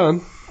think I'm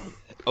done.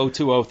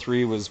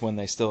 02-03 was when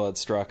they still had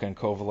Straka and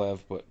Kovalev,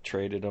 but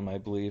traded them, I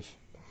believe.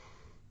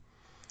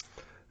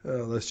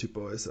 Oh, those two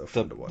boys are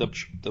fun to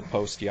watch. The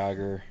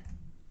post-Yager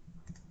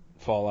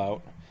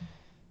fallout.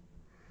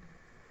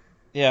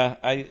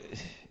 Yeah,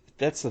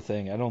 that's the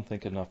thing. I don't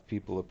think enough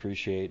people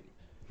appreciate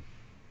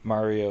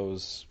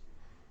Mario's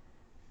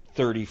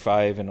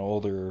 35 and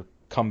older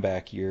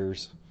comeback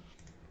years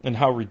and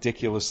how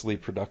ridiculously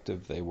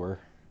productive they were.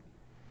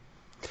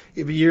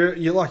 Yeah, but you're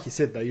like you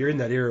said though, you're in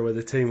that era where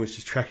the team was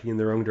just tracking in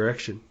the wrong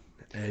direction,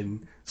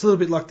 and it's a little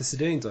bit like the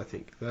Sedins. I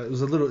think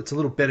it's a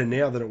little better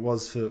now than it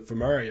was for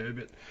Mario,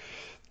 but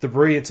the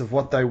brilliance of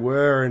what they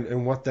were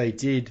and what they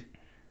did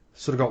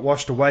sort of got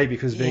washed away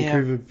because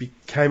Vancouver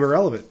became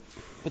irrelevant.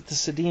 But the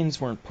Sedins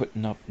weren't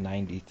putting up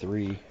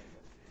 93.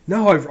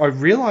 No, I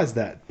realised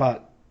that,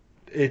 but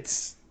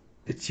it's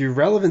your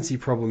relevancy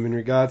problem in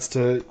regards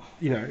to,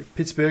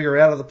 Pittsburgh are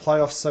out of the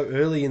playoffs so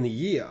early in the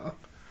year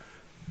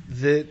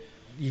that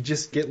you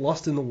just get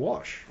lost in the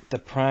wash. The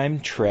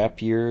prime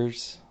Trap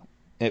years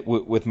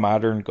with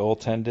modern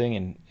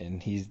goaltending,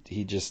 and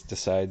he just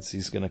decides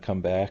he's going to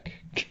come back,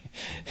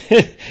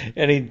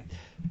 and he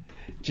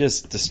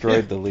just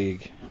destroyed the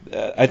league.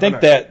 I think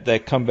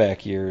that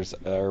comeback years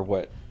are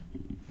what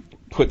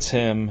puts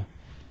him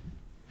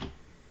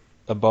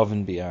above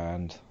and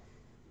beyond.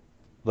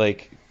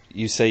 Like,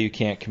 you say you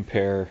can't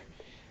compare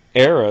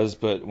eras,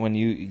 but when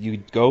you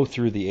go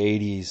through the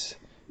 80s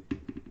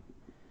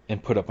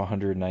and put up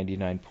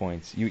 199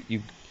 points,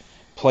 you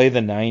play the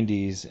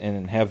 90s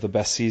and have the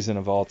best season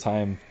of all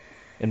time,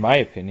 in my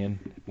opinion,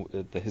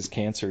 his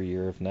cancer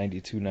year of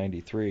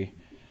 92-93.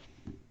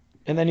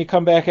 And then you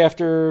come back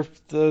after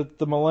the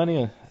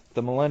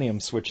millennium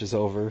switches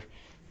over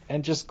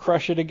and just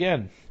crush it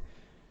again.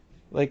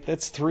 Like,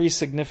 that's 3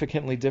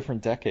 significantly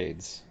different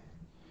decades.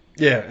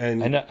 Yeah,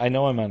 and I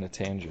know I'm on a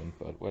tangent,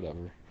 but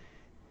whatever.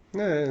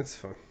 No, it's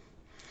fine.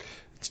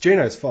 It's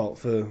Gino's fault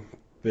for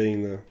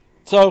being the.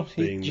 So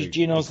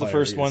Gino's the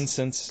first one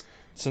since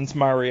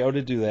Mario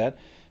to do that,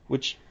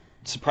 which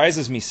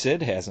surprises me.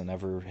 Sid hasn't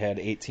ever had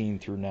 18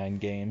 through 9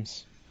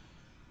 games.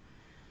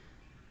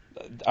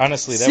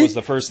 Honestly, that was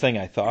the first thing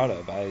I thought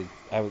of. I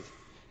was,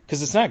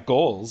 because it's not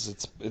goals,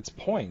 it's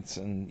points,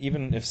 and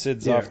even if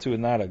Sid's off to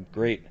not a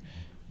great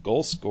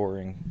goal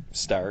scoring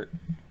start,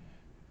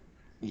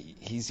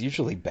 he's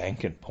usually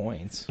banking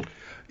points.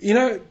 You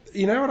know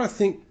what I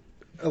think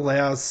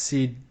allows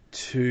Sid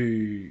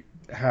to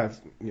have,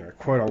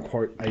 quote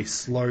unquote, a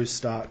slow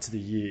start to the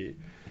year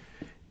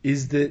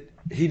is that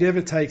he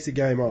never takes a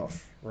game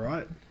off,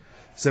 right?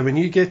 So when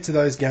you get to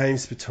those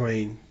games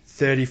between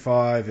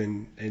 35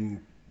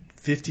 and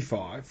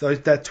 55,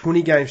 that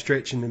 20 game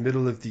stretch in the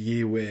middle of the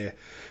year where,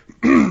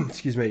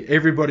 excuse me,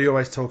 everybody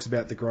always talks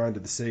about the grind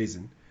of the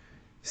season,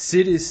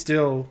 Sid is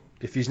still,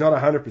 if he's not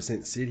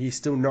 100% Sid, he's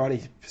still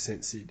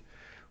 90% Sid.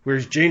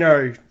 Whereas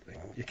Gino,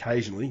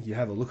 occasionally, you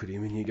have a look at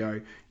him and you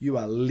go, you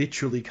are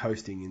literally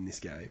coasting in this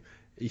game.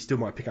 He still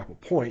might pick up a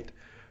point,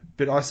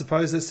 but I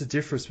suppose that's the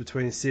difference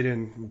between Sid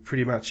and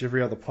pretty much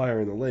every other player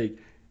in the league.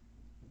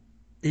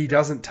 He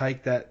doesn't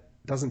take that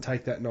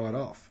night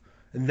off,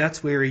 and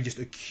that's where he just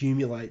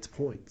accumulates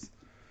points.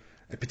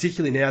 And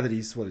particularly now that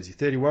he's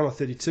 31 or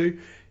 32,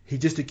 he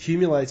just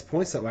accumulates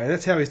points that way, and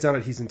that's how he's done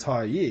it his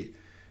entire year.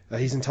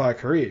 His entire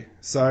career.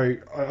 So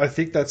I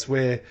think that's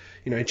where,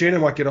 Gino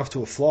might get off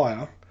to a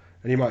flyer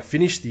and he might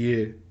finish the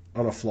year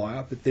on a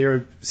flyer, but there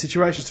are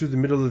situations through the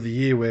middle of the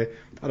year where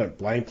I don't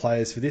blame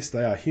players for this,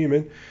 they are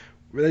human,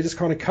 where they just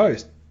kind of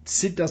coast.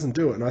 Sid doesn't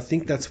do it, and I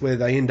think that's where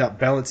they end up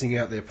balancing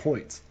out their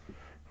points.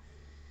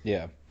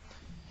 Yeah.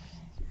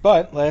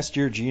 But last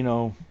year,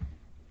 Gino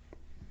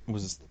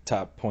was the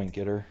top point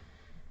getter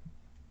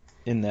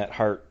in that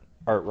Art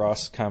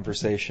Ross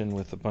conversation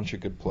with a bunch of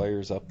good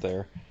players up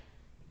there.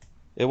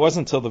 It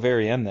wasn't until the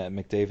very end that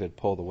McDavid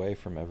pulled away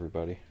from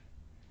everybody.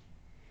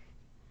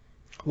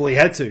 Well, he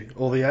had to.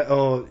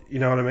 You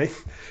know what I mean?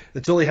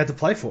 That's all he had to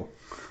play for.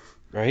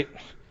 Right?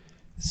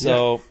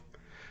 So,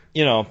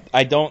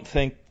 I don't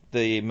think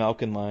the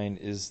Malkin line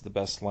is the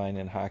best line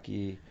in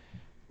hockey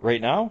right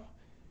now.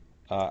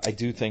 I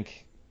do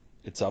think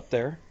it's up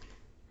there.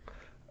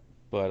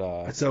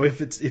 But so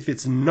if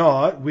it's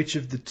not, which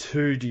of the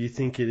two do you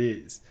think it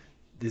is?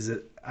 Is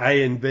it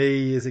A and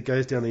B as it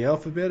goes down the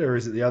alphabet, or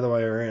is it the other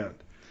way around?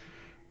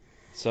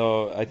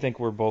 So I think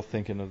we're both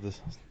thinking of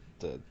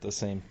the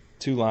same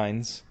two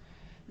lines.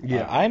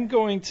 Yeah. I'm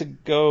going to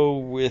go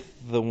with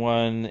the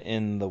one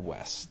in the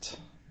West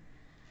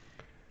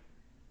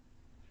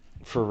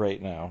for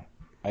right now.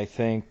 I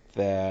think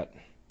the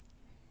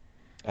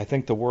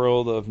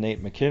world of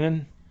Nate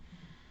McKinnon.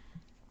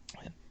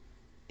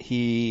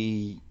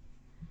 It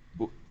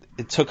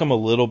took him a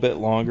little bit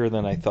longer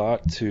than I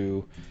thought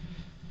to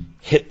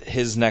hit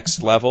his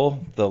next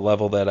level, the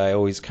level that I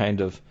always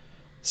kind of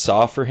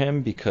saw for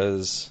him,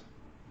 because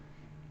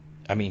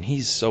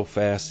he's so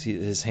fast.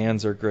 His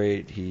hands are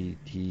great.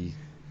 He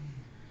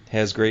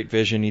has great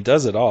vision. He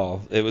does it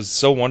all. It was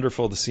so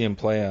wonderful to see him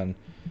play on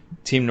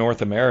Team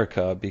North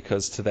America,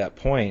 because to that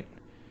point,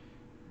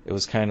 it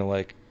was kind of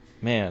like,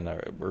 man,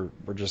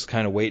 we're just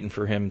kind of waiting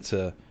for him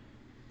to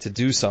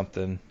do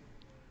something.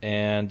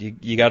 And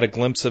you got a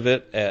glimpse of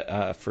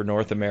it for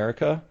North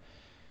America.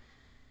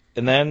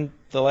 And then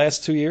the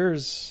last 2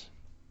 years,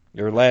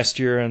 or last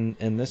year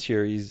and this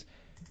year,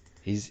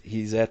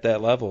 he's at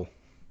that level.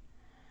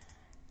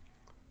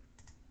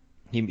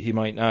 He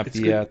might not It's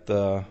be good. at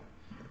the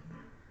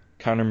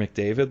Connor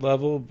McDavid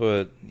level,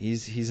 but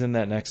he's in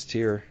that next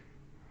tier.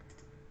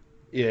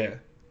 Yeah.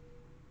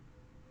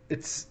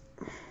 It's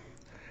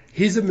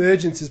his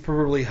emergence has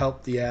probably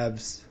helped the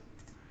Avs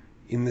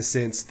in the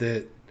sense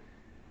that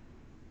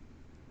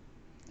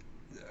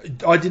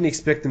I didn't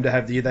expect them to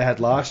have the year they had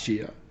last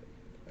year,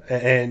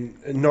 and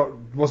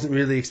wasn't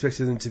really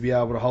expecting them to be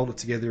able to hold it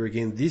together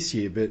again this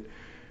year. But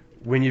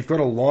when you've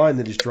got a line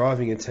that is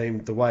driving a team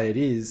the way it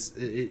is,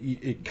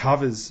 it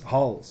covers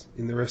holes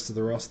in the rest of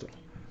the roster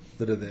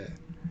that are there,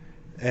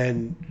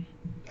 and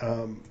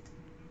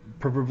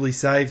probably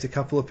saved a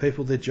couple of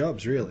people their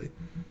jobs, really.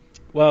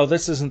 Well,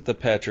 this isn't the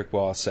Patrick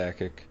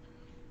Wasakic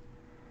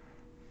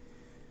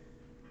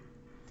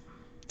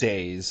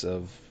days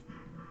of,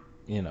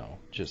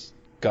 just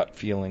gut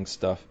feeling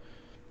stuff.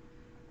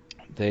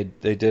 They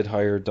did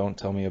hire Don't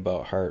Tell Me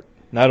About Hart,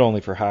 not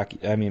only for hockey,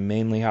 I mean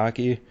mainly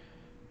hockey.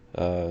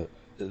 The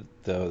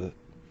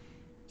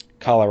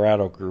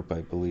Colorado group,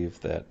 I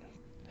believe, that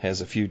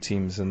has a few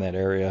teams in that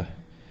area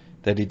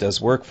that he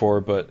does work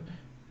for, but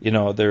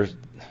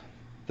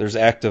there's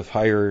active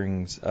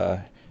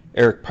hirings.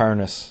 Eric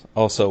Parnas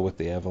also with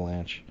the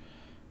Avalanche.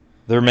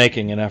 They're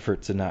making an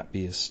effort to not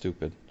be as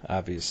stupid,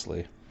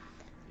 obviously,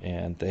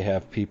 and they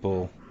have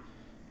people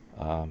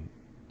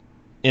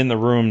in the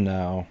room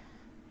now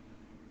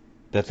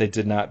that they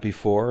did not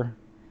before.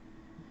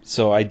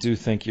 So I do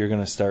think you're going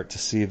to start to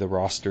see the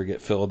roster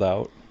get filled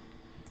out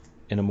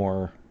in a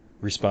more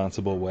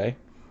responsible way.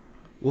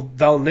 Well,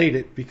 they'll need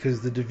it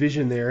because the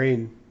division they're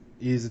in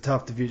is a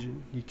tough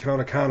division. You kind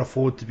of can't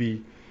afford to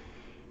be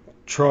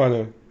trying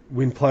to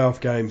win playoff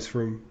games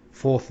from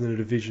fourth in a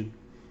division.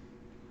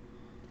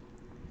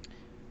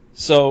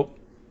 So,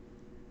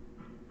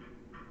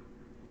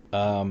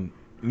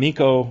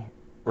 Mikko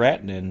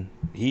Rantanen,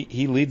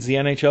 he leads the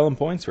NHL in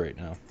points right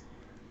now.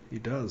 He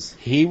does.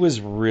 He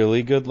was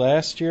really good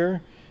last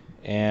year,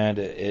 and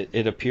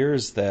it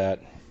appears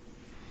that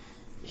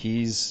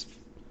he's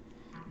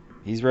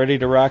ready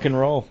to rock and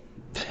roll.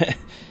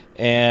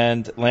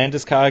 And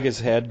Landeskog has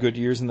had good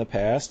years in the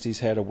past. He's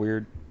had a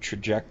weird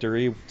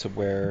trajectory to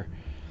where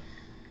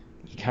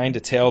he kind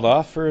of tailed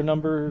off for a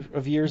number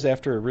of years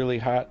after a really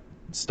hot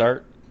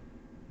start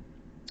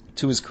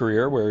to his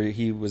career, where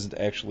he was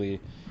actually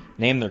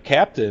named their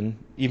captain,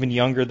 even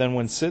younger than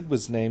when Sid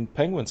was named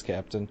Penguins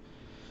captain.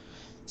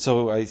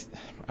 So I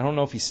don't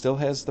know if he still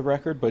has the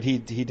record, but he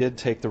did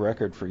take the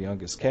record for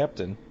youngest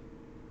captain,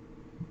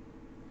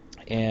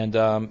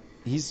 and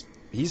he's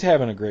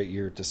having a great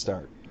year to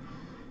start.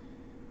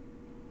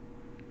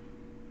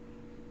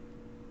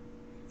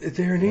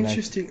 They're an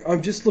interesting.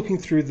 I'm just looking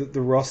through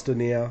the roster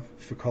now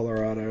for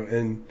Colorado,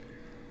 and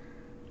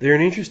they're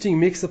an interesting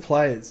mix of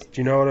players.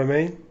 Do you know what I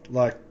mean?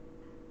 Like,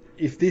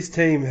 if this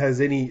team has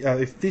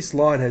if this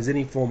line has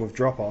any form of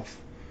drop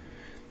off,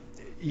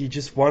 you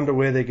just wonder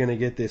where they're going to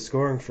get their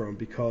scoring from,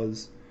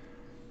 because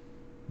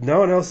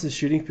no one else's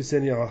shooting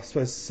percentage. I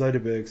suppose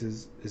Soderberg's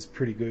is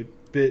pretty good,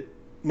 but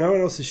no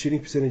one else's shooting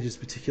percentage is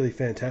particularly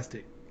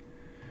fantastic.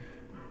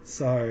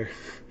 So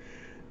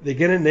they're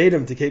going to need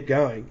them to keep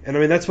going. And I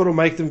mean, that's what will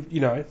make them,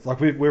 like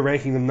we're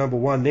ranking them number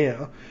one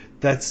now.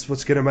 That's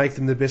what's going to make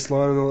them the best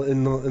line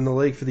in the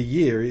league for the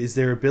year, is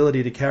their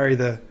ability to carry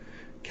the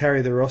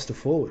roster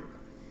forward.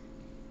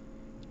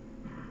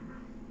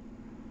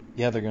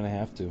 Yeah, they're going to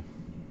have to.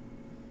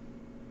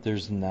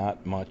 There's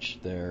not much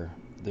there.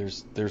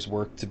 There's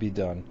work to be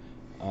done.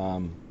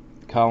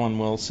 Colin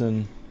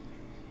Wilson,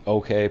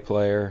 okay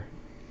player.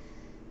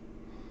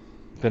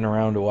 Been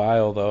around a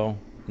while, though.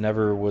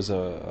 Never was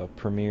a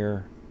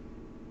premier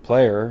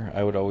player.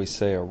 I would always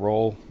say a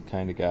role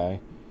kind of guy.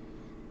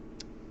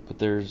 But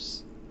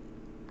there's,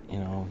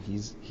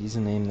 he's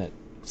a name that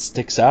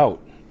sticks out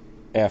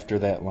after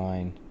that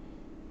line.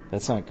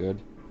 That's not good.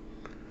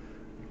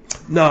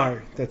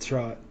 No, that's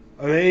right.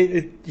 I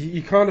mean,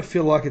 you kind of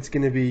feel like it's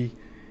going to be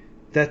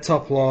that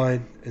top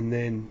line and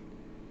then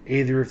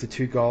either of the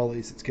two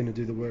goalies that's going to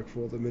do the work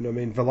for them. And I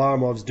mean,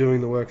 Varlamov's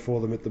doing the work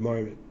for them at the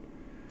moment.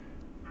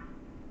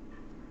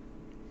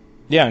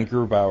 Yeah, and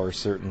Grubauer's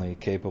certainly a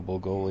capable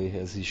goalie,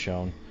 as he's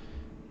shown.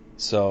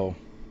 So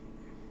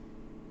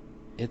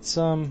it's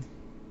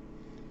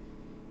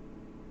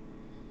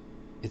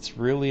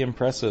really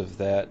impressive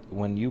that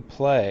when you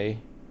play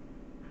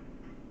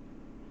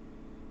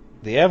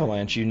the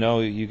Avalanche,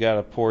 you got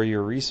to pour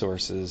your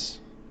resources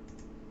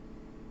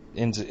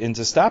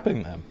into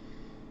stopping them,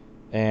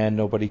 and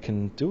nobody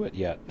can do it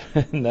yet.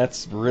 And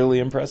that's really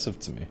impressive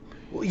to me.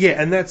 Well,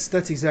 yeah, and that's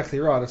exactly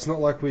right. It's not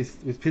like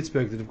with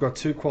Pittsburgh that have got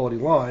two quality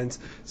lines,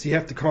 so you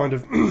have to kind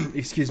of,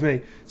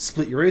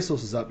 split your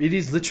resources up. It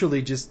is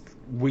literally just,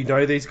 we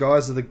know these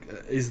guys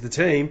is the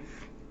team,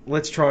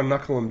 let's try and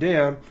knuckle them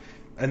down,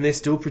 and they're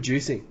still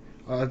producing.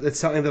 It's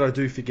something that I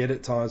do forget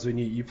at times when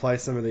you play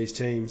some of these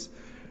teams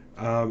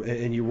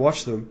and you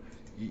watch them.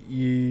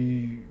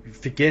 You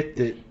forget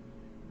that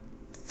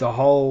the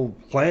whole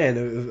plan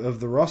of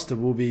the roster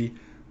will be,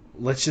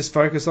 let's just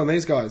focus on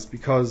these guys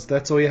because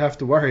that's all you have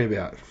to worry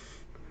about.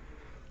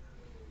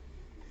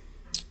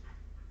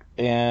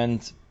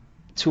 And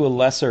to a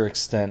lesser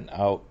extent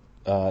out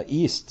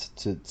east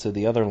to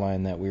the other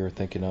line that we were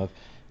thinking of,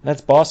 and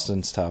that's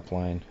Boston's top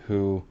line,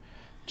 who,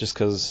 just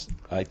because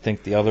I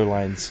think the other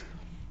line's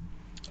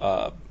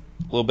a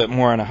little bit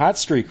more on a hot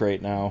streak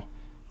right now,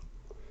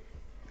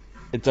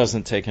 it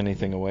doesn't take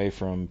anything away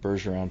from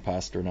Bergeron,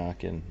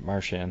 Pasternak, and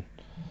Marchand.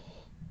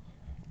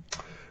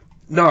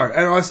 No,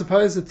 and I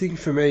suppose the thing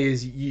for me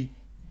is you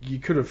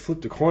could have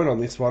flipped a coin on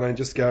this one and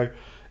just go,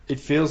 it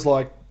feels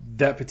like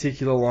that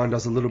particular line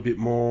does a little bit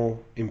more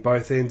in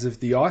both ends of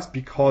the ice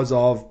because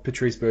of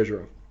Patrice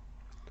Bergeron.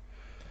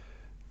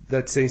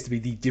 That seems to be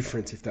the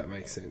difference, if that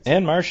makes sense.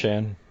 And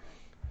Marchand.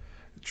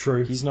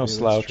 True. He's no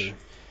slouch.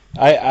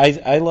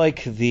 I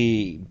like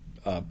the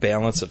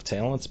balance of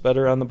talents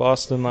better on the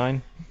Boston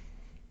line.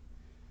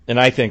 And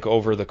I think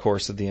over the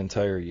course of the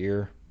entire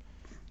year,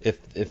 if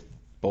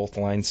both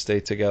lines stay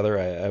together,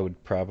 I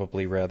would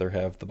probably rather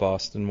have the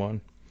Boston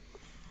one.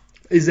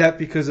 Is that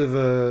because of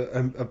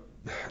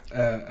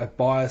a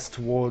bias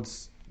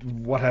towards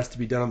what has to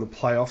be done in the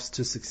playoffs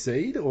to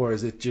succeed, or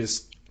is it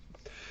just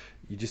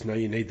you just know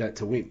you need that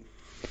to win?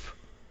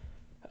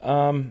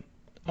 I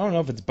don't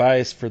know if it's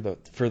biased for the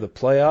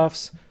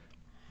playoffs.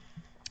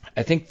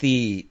 I think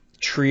the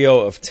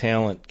trio of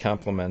talent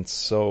complements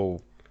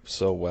so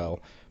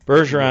well.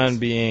 Bergeron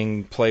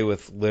being play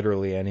with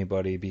literally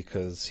anybody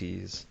because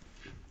he's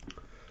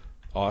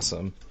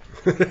awesome.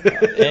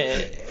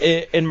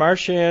 And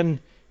Marchand,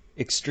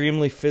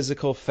 extremely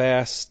physical,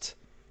 fast,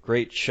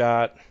 great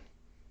shot,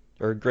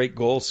 or great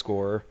goal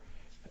scorer,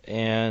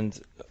 and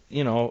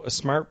a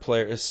smart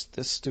player, a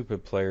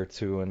stupid player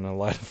too in a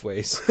lot of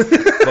ways.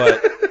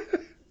 But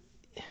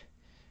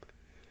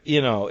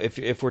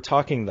if we're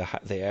talking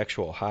the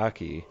actual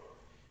hockey,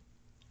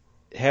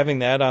 having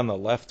that on the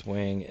left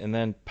wing, and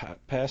then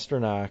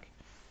Pasternak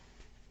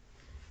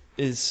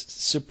is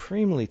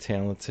supremely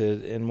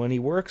talented, and when he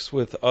works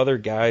with other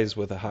guys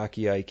with a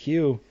hockey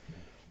IQ,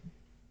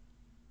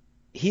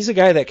 he's a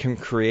guy that can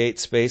create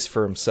space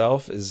for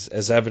himself,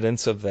 as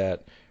evidence of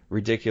that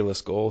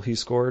ridiculous goal he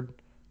scored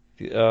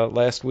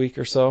last week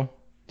or so.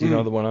 Do you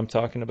know the one I'm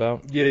talking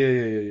about?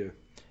 Yeah.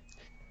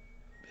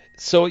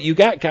 So you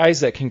got guys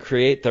that can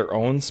create their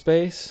own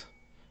space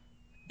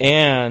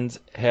and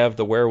have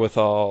the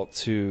wherewithal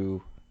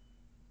to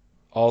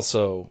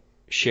also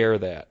share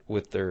that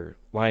with their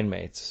line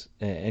mates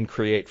and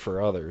create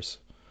for others.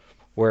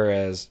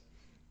 Whereas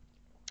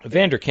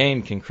Evander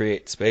Kane can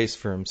create space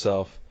for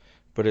himself,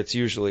 but it's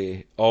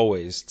usually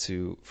always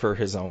for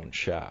his own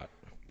shot.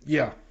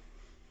 Yeah.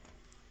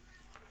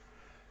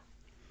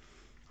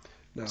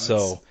 No,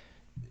 so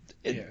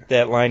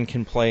that line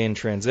can play in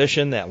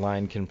transition. That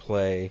line can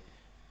play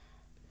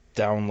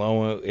down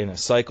low in a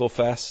cycle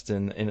fest,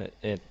 and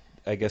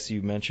I guess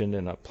you mentioned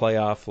in a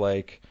playoff,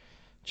 like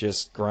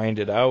just grind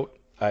it out.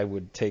 I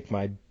would take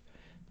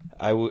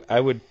I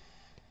would,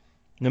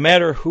 no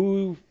matter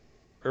who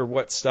or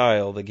what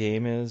style the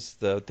game is,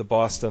 the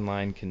Boston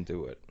line can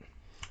do it.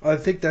 I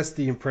think that's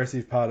the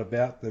impressive part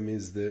about them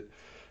is that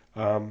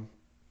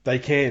they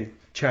can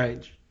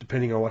change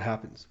depending on what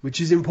happens,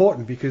 which is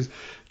important because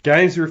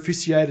games are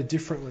officiated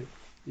differently.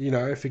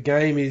 If a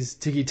game is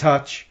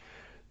ticky-touch,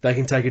 they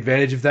can take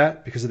advantage of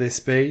that because of their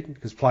speed,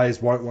 because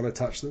players won't want to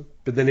touch them.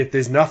 But then if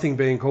there's nothing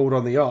being called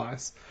on the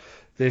ice,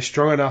 they're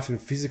strong enough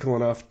and physical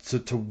enough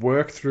to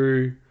work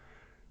through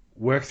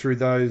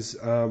those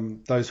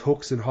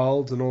hooks and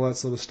holds and all that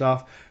sort of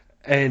stuff,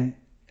 and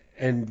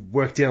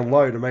work down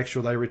low to make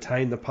sure they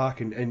retain the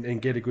puck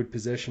and get a good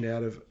possession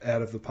out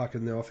of the puck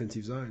in the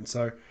offensive zone.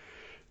 So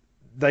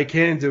they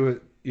can do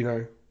it,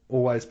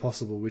 always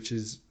possible, which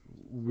is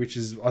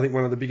I think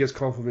one of the biggest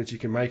compliments you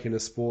can make in a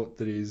sport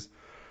that is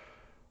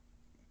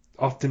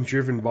often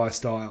driven by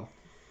style.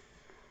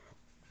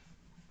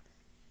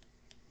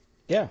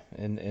 Yeah,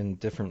 and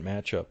different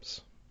matchups.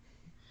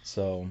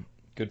 So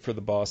good for the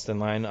Boston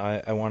line.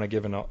 I want to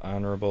give an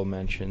honorable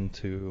mention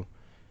to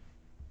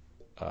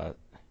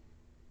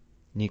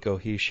Nico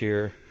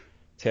Hischier,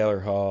 Taylor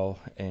Hall,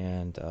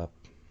 and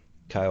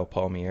Kyle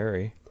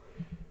Palmieri,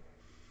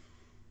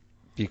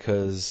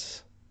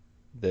 because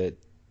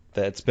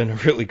that's been a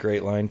really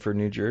great line for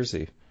New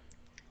Jersey.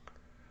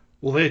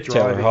 Well, they're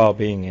driving. Taylor Hall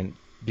being an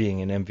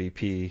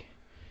MVP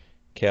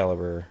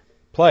caliber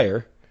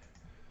player,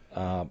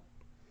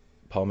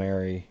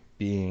 Palmieri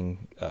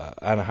being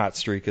on a hot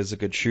streak as a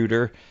good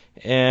shooter,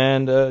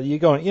 and you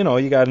got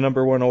a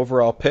number one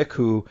overall pick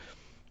who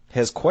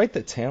has quite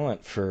the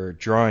talent for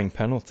drawing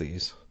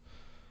penalties,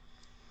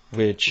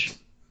 which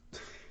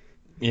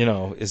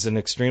is an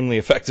extremely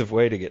effective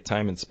way to get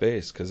time and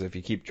space, because if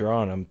you keep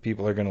drawing them,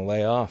 people are going to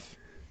lay off.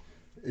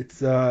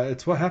 It's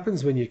what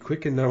happens when you're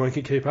quick and no one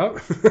can keep up.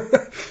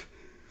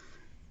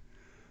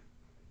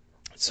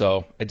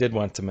 So I did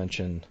want to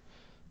mention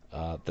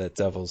that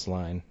Devils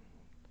line.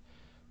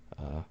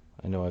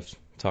 I know I've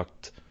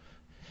talked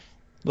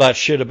a lot of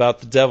shit about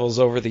the Devils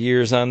over the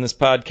years on this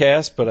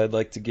podcast, but I'd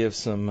like to give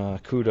some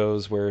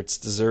kudos where it's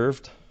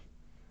deserved.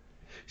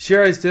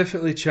 Shearo's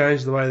definitely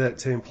changed the way that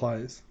team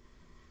plays.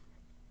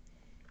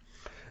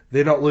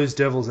 They're not Lose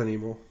Devils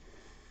anymore.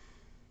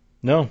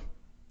 No,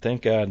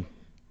 thank God.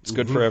 It's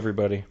good for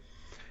everybody.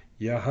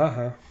 Yeah,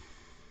 haha.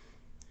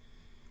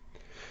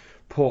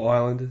 Poor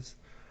Islanders.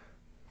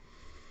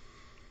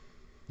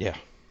 Yeah.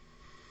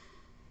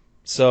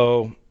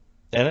 So,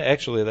 and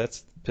actually,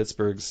 that's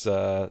Pittsburgh's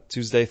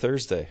Tuesday,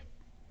 Thursday.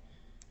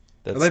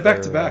 Are they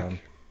back to back?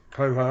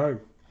 Home.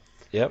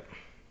 Yep.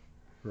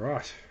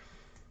 Right.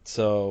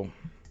 So,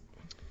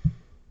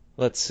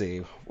 let's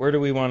see. Where do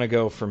we want to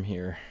go from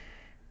here?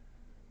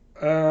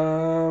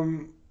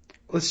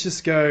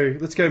 Let's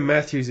go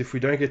Matthews if we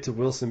don't get to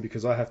Wilson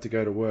because I have to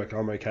go to work.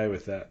 I'm okay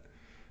with that.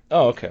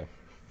 Oh, okay.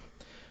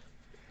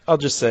 I'll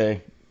just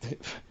say,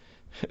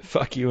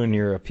 fuck you and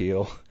your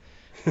appeal.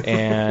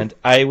 And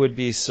I would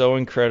be so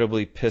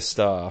incredibly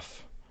pissed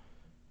off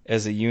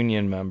as a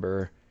union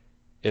member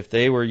if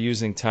they were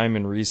using time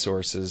and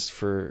resources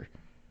for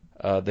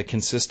the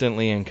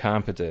consistently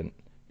incompetent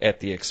at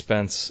the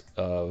expense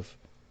of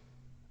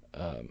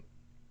a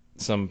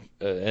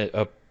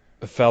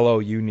fellow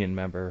union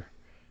member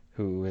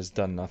who has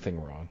done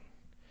nothing wrong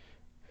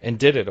and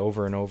did it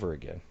over and over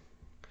again.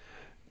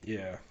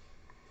 Yeah.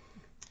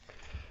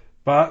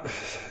 But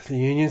the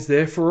union's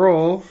there for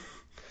all.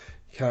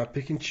 You can't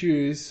pick and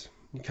choose.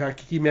 You can't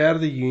kick him out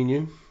of the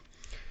union.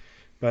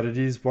 But it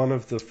is one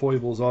of the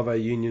foibles of a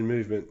union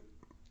movement,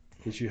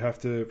 is you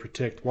have to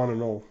protect one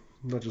and all,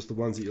 not just the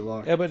ones that you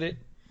like. Yeah,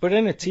 but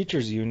in a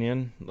teachers'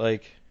 union,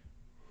 like,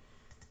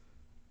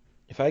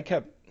 if I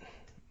kept...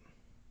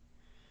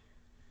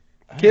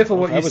 Careful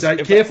what you say.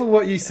 Careful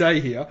what you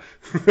say here.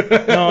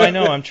 No, I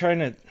know. I'm trying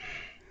to...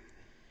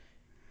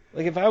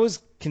 Like, if I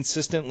was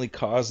consistently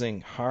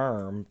causing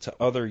harm to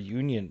other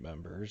union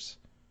members,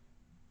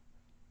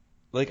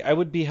 like, I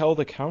would be held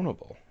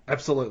accountable.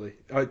 Absolutely.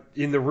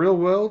 In the real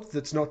world,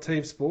 that's not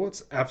team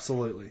sports,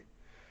 absolutely.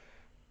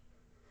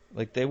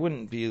 Like, they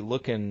wouldn't be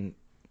looking...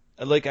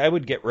 Like, I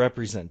would get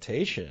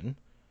representation,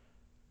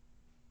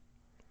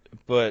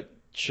 but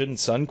shouldn't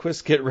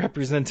Sundqvist get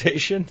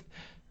representation?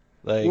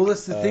 Like, well,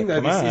 that's the thing, though.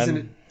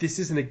 Come This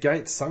isn't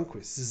against Sundqvist.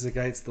 This is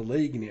against the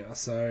league now.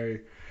 So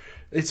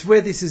it's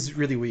where this is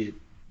really weird.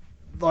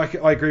 Like,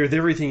 I agree with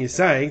everything you're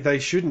saying. They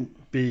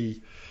shouldn't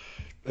be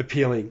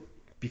appealing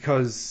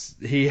because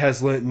he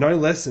has learnt no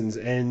lessons.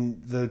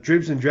 And the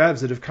dribs and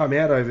drabs that have come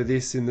out over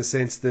this in the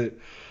sense that,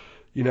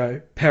 you know,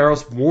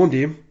 Paros warned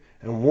him.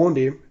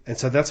 And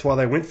so that's why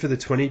they went for the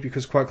 20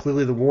 because quite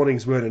clearly the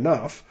warnings weren't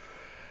enough.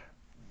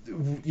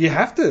 You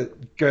have to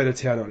go to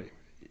town on him.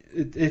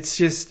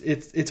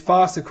 It's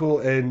farcical,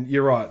 and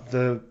you're right.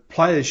 The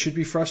players should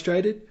be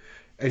frustrated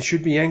and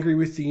should be angry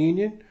with the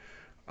union.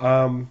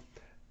 And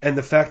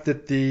the fact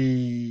that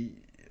the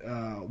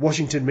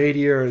Washington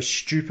media are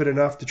stupid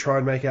enough to try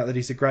and make out that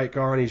he's a great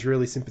guy and he's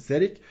really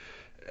sympathetic,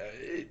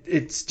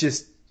 it's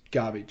just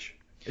garbage.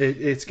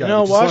 It's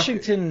garbage. No,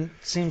 Washington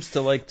seems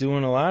to like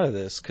doing a lot of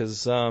this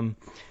because, you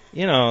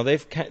know, they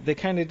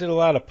kind of did a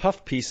lot of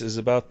puff pieces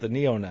about the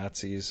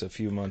neo-Nazis a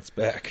few months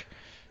back.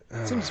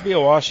 Seems to be a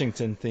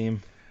Washington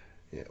theme.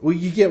 Yeah. Well,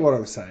 you get what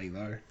I'm saying,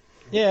 though.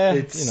 Yeah,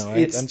 I'm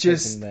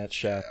just taking that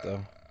shot,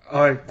 though.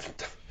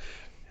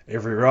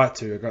 Every right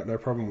to. I've got no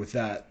problem with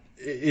that.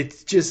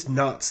 It's just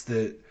nuts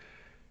that,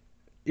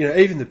 you know,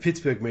 even the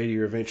Pittsburgh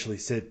media eventually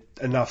said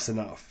enough's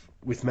enough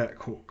with Matt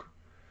Cook.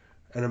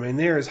 And I mean,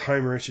 they're as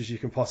homerish as you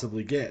can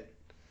possibly get.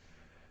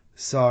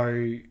 So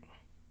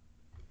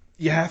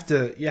you have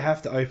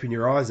to open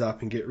your eyes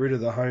up and get rid of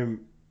the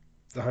home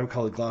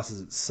coloured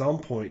glasses at some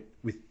point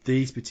with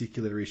these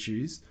particular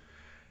issues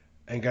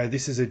and go,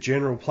 this is a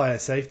general player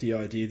safety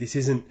idea. This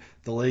isn't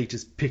the league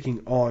just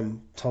picking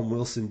on Tom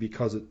Wilson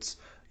because it's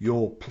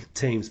your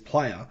team's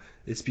player.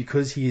 It's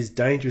because he is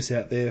dangerous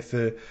out there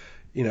for,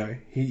 you know,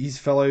 his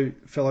fellow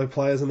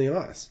players on the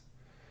ice.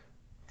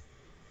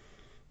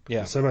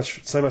 Yeah. So much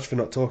for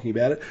not talking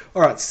about it.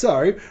 All right,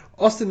 so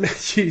Austin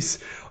Matthews'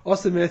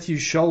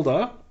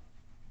 shoulder.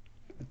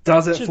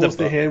 Does it force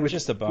the hand?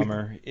 Just a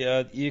bummer.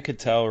 Yeah, you could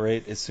tell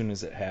right as soon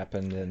as it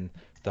happened and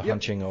the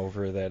hunching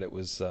over that it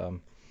was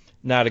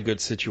not a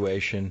good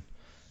situation.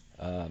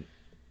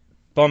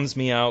 Bums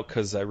me out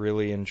because I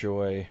really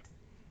enjoy.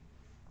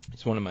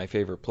 He's one of my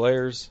favorite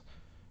players.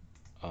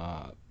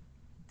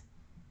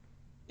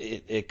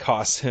 It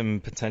costs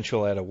him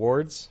potential at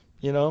awards,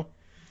 you know.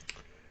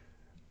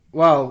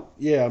 Well,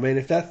 yeah. I mean,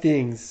 if that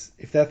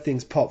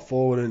thing's popped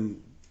forward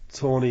and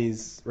torn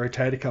his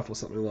rotator cuff or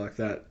something like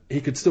that,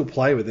 he could still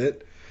play with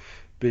it,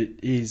 but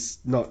he's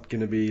not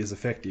going to be as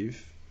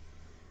effective.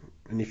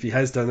 And if he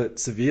has done it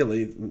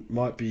severely, it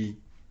might be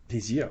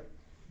his year.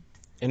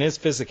 And his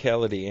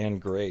physicality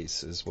and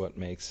grace is what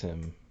makes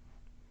him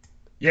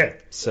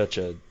such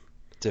a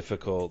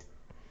difficult,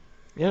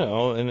 you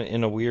know,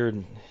 in a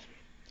weird...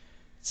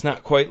 It's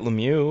not quite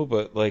Lemieux,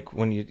 but like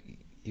when you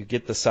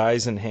get the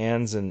size and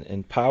hands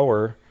and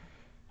power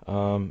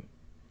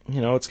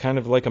It's kind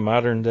of like a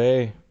modern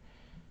day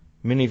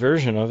mini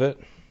version of it.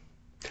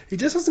 He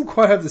just doesn't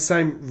quite have the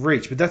same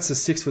reach, but that's a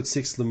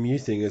 6'6" Lemieux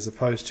thing as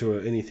opposed to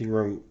anything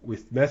wrong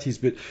with Matthews.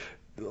 But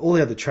all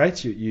the other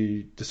traits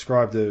you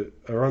described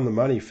are on the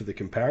money for the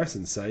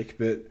comparison's sake,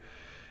 but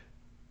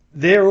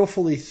they're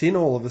awfully thin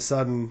all of a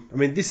sudden. I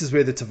mean, this is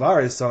where the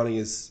Tavares signing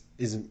is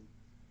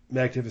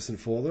magnificent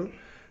for them,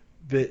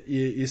 but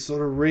you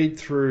sort of read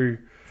through,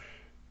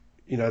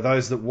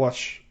 those that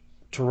watch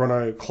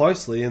Toronto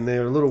closely, and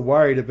they're a little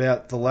worried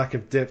about the lack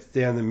of depth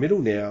down the middle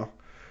now,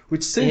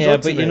 which seems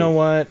odd to me. Yeah, but you know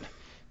what?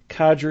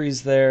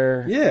 Kadri's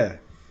there. Yeah.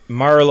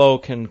 Marlowe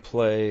can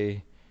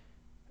play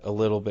a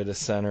little bit of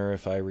center,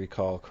 if I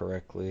recall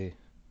correctly.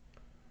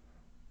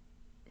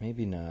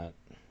 Maybe not.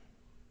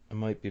 I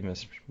might be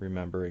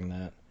misremembering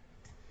that.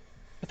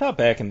 I thought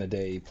back in the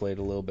day he played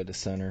a little bit of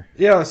center.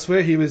 Yeah, I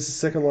swear he was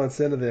second line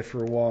center there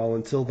for a while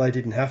until they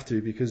didn't have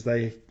to because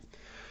they...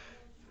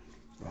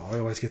 I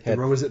always get them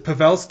wrong. Is it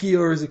Pavelski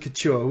or is it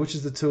Couture? Which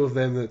is the two of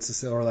them or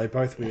are they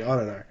both me? I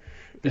don't know.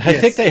 But I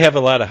think they have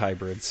a lot of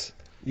hybrids.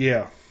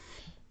 Yeah.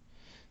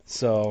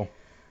 So,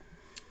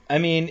 I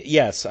mean,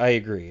 yes, I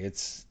agree.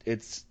 It's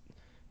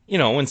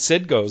when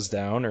Sid goes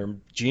down or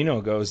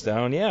Gino goes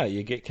down, yeah,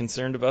 you get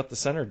concerned about the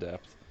center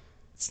depth.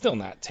 It's still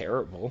not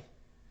terrible.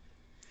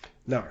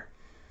 No.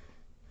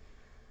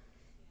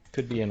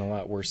 Could be in a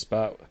lot worse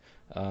spot.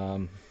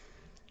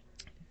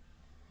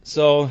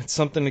 So it's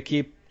something to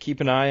keep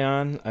an eye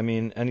on. I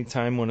mean,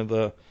 anytime one of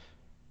the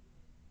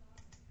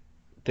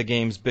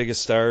game's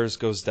biggest stars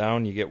goes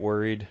down, you get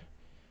worried.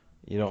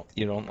 You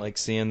don't like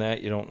seeing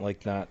that. You don't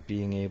like not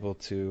being able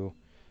to.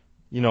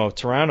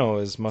 Toronto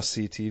is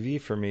must-see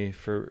TV for me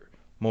for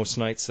most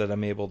nights that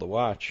I'm able to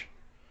watch.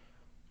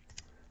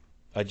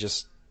 I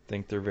just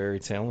think they're very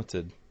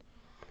talented.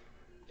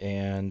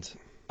 And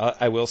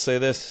I will say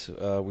this,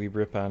 we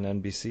rip on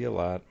NBC a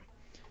lot.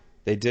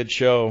 They did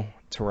show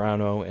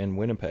Toronto and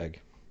Winnipeg.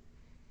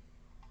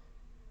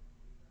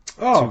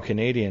 Oh. Two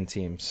Canadian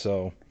teams.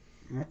 So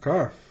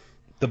okay.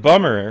 The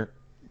bummer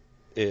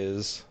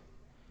is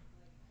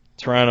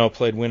Toronto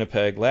played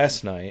Winnipeg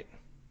last night,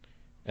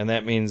 and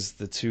that means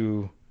the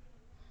two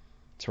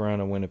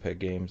Toronto-Winnipeg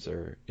games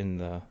are in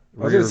the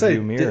rear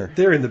view mirror.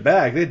 They're in the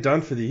bag. They're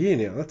done for the year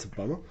now. That's a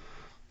bummer.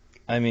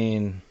 I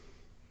mean,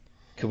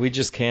 could we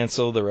just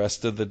cancel the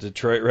rest of the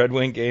Detroit Red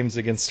Wing games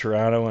against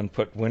Toronto and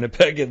put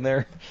Winnipeg in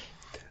there?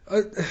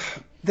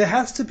 There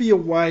has to be a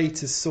way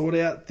to sort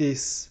out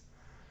this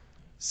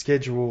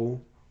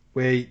schedule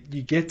where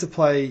you get to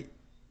play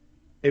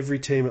every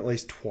team at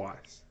least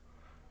twice.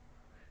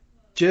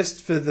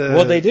 Just for the...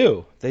 Well, they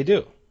do. They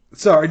do.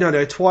 Sorry,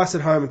 no, twice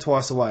at home and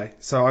twice away.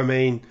 So, I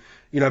mean,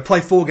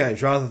 play 4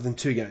 games rather than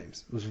 2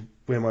 games was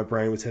where my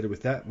brain was headed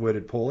with that,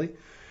 worded poorly.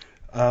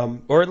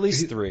 Or at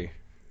least 3.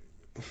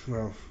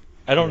 Well,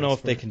 I don't know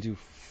if they can do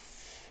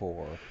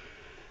 4.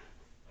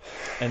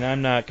 And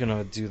I'm not going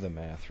to do the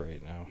math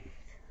right now.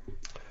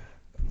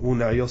 Well,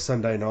 no, you're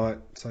Sunday night,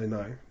 so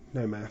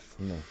no math.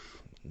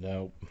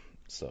 No.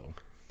 So,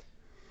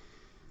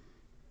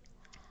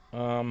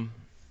 I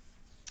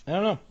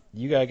don't know.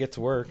 You got to get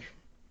to work.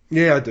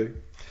 Yeah, I do.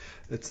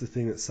 That's the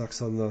thing that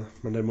sucks on the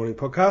Monday morning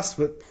podcast,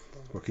 but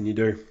what can you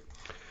do?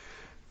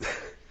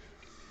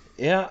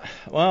 Yeah,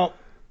 well,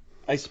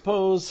 I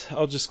suppose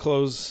I'll just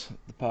close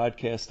the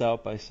podcast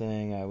out by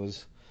saying I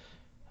was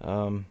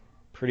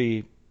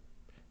pretty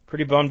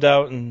bummed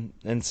out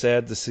and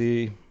sad to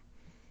see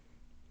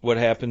what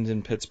happened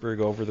in Pittsburgh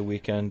over the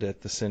weekend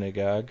at the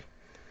synagogue.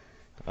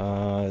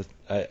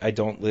 I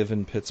don't live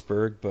in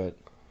Pittsburgh, but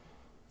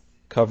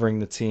covering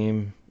the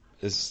team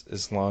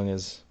as long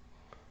as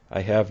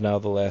I have now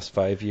the last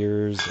 5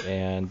 years,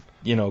 and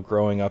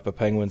growing up a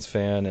Penguins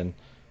fan and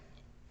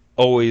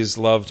always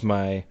loved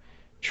my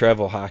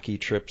travel hockey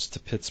trips to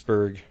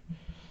Pittsburgh.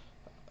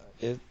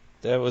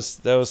 That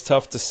was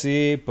tough to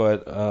see,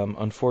 but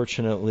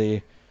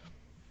unfortunately,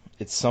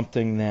 it's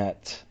something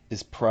that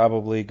is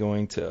probably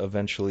going to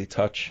eventually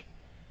touch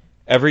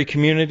every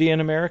community in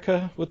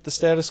America with the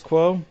status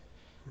quo.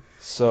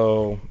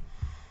 So,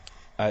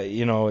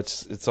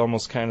 it's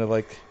almost kind of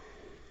like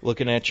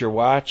looking at your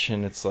watch,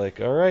 and it's like,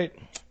 all right,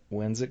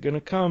 when's it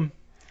gonna come?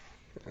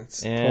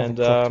 It's 12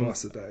 o'clock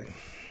twice a day.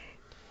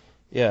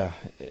 Yeah,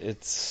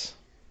 it's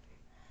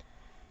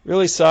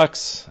really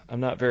sucks. I'm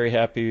not very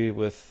happy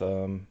with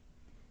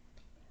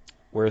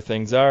where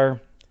things are.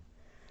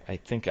 I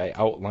think I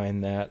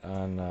outlined that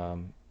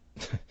on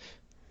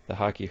the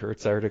Hockey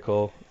Hurts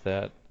article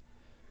that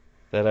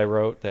I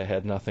wrote that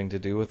had nothing to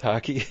do with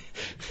hockey.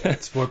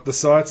 That's what the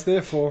site's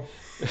there for.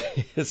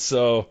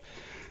 So,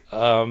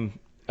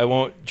 I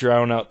won't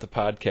drown out the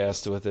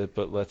podcast with it,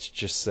 but let's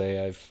just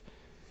say I've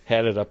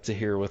had it up to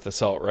here with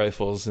assault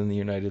rifles in the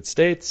United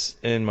States,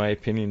 and my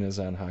opinion is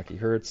on Hockey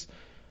Hurts.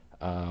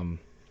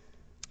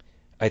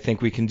 I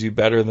think we can do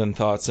better than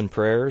thoughts and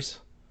prayers.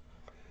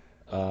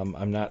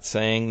 I'm not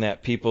saying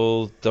that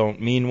people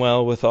don't mean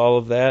well with all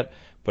of that,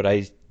 but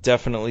I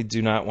definitely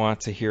do not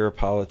want to hear a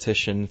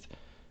politician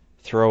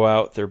throw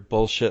out their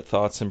bullshit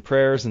thoughts and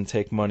prayers and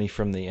take money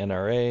from the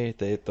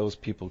NRA. Those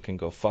people can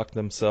go fuck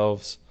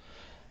themselves.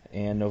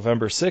 And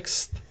November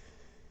 6th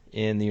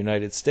in the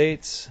United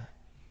States,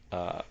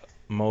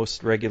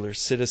 most regular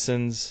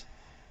citizens,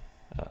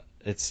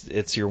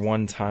 it's your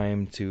one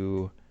time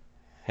to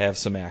have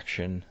some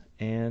action,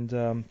 and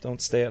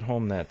don't stay at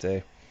home that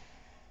day.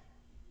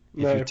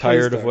 If you're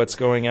tired of what's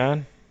going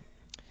on,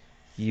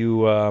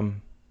 you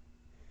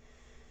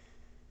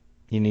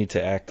need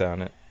to act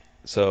on it.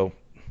 So,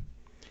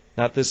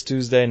 not this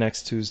Tuesday,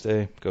 next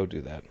Tuesday, go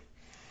do that.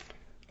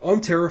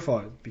 I'm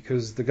terrified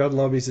because the gun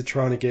lobbies are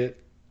trying to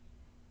get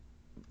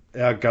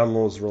our gun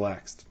laws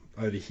relaxed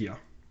over here.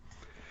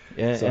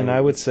 And I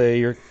would say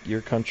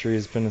your country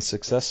has been a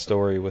success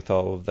story with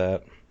all of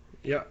that.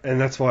 Yeah, and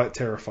that's why it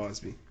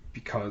terrifies me,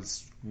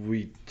 because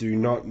we do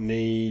not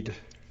need...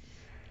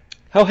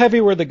 How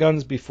heavy were the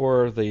guns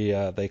before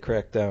they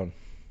cracked down?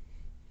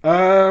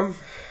 I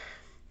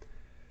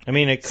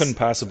mean, it couldn't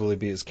possibly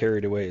be as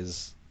carried away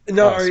as...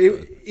 No,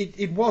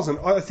 it wasn't.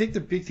 I think the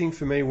big thing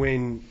for me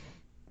when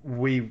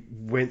we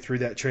went through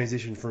that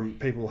transition from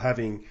people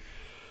having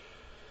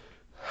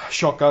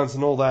shotguns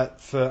and all that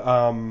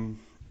for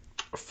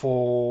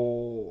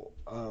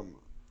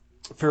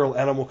feral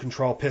animal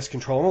control, pest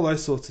control, and all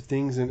those sorts of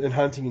things, and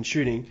hunting and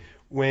shooting,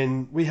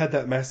 when we had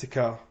that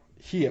massacre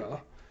here,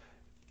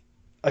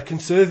 a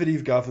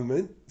conservative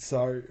government,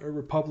 so a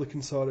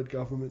Republican-sided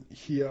government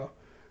here,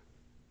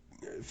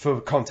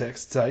 for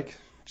context's sake,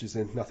 which is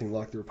nothing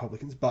like the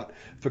Republicans, but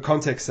for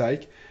context's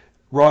sake,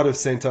 right of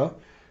centre,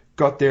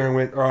 got there and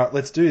went, all right,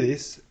 let's do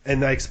this,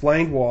 and they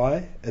explained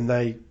why, and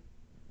they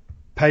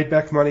paid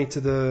back money to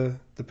the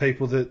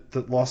people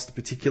that lost the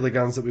particular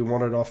guns that we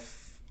wanted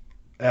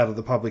out of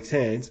the public's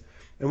hands,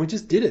 and we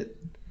just did it.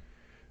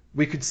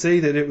 We could see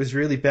that it was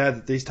really bad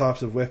that these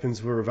types of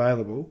weapons were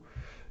available.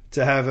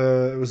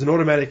 It was an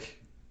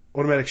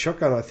automatic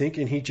shotgun, I think,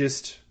 and he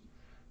just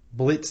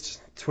blitzed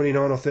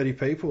 29 or 30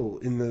 people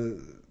in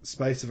the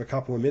space of a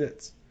couple of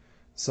minutes.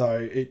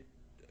 So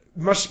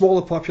much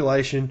smaller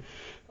population,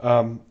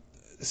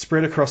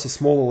 spread across a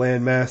smaller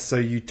landmass, so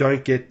you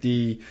don't get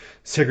the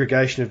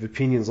segregation of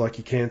opinions like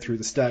you can through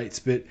the States.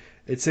 But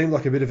it seemed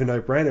like a bit of a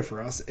no-brainer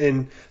for us.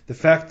 And the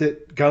fact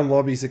that gun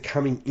lobbies are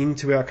coming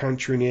into our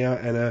country now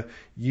and are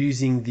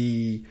using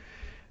the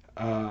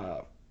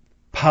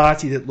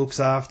party that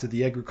looks after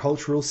the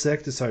agricultural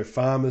sector, so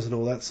farmers and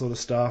all that sort of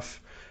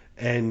stuff,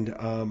 and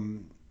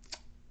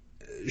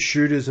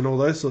shooters and all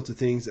those sorts of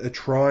things, are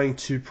trying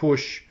to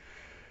push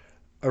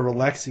a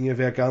relaxing of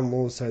our gun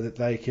laws so that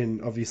they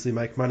can obviously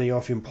make money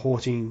off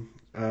importing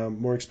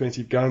more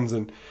expensive guns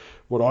and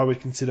what I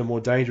would consider more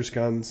dangerous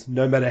guns,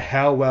 no matter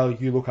how well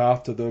you look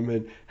after them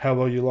and how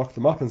well you lock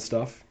them up and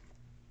stuff.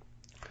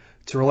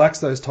 To relax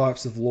those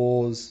types of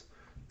laws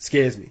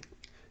scares me,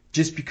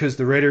 just because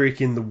the rhetoric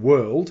in the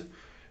world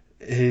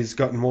has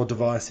gotten more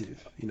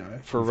divisive.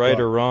 For right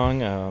or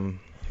wrong,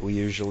 we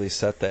usually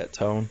set that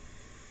tone.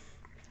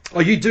 Oh,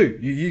 you do.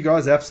 You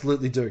guys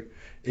absolutely do.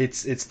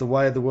 It's the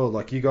way of the world.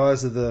 Like, you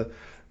guys are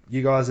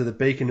the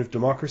beacon of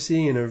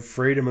democracy and of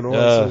freedom and all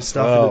that sort of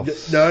stuff.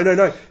 Well.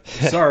 No.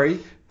 Sorry,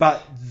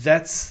 but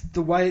that's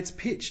the way it's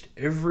pitched.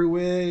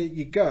 Everywhere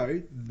you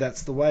go,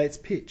 that's the way it's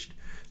pitched.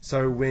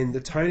 So when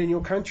the tone in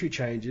your country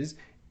changes,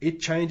 it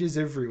changes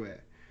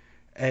everywhere.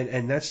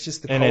 And that's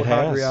just the cold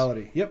hard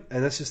reality. Yep,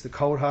 and that's just the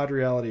cold hard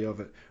reality of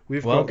it.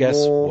 Guess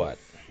what?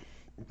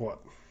 What?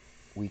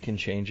 We can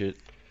change it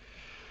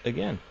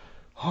again.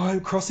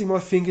 I'm crossing my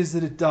fingers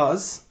that it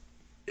does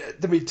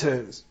at the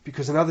midterms,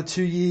 because another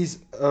 2 years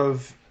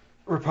of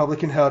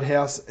Republican-held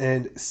House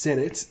and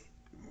Senate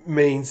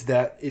means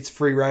that it's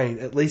free reign.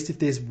 At least if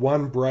there's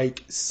one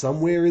break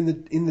somewhere in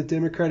the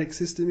democratic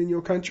system in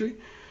your country,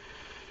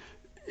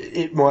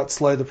 it might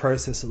slow the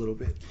process a little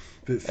bit.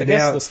 But for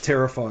now, it's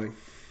terrifying.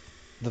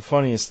 The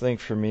funniest thing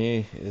for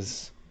me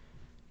is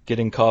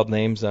getting called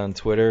names on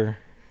Twitter,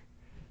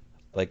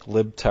 like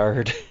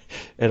libtard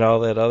and all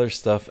that other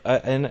stuff.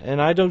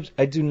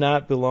 I do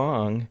not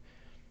belong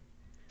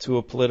to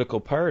a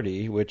political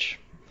party, which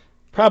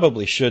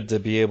probably should to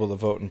be able to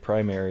vote in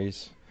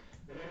primaries.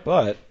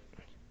 But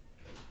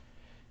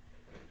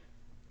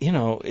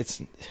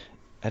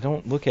I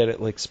don't look at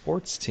it like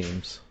sports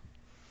teams.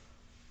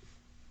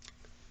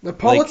 The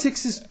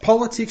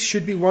politics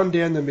should be one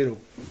down the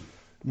middle,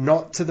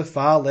 not to the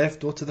far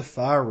left or to the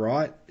far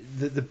right.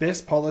 The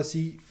best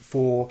policy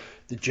for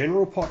the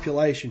general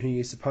population who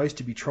you're supposed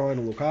to be trying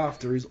to look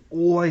after is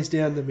always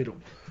down the middle.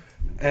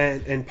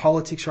 And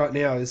politics right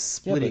now is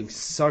splitting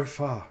so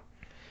far.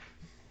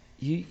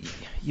 You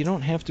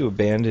don't have to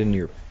abandon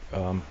your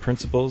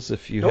principles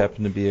if you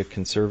happen to be a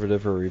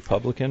conservative or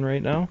Republican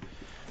right now.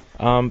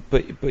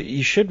 But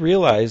you should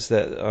realize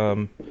that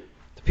the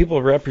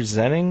people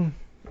representing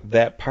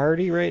that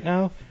party right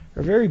now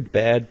are very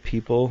bad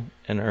people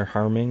and are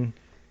harming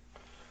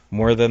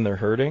more than they're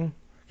hurting.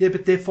 Yeah,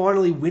 but they're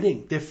finally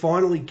winning. They're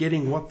finally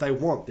getting what they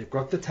want. They've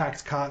got the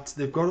tax cuts.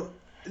 This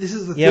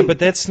is the thing. Yeah, but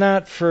that's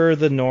not for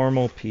the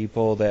normal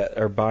people that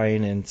are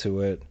buying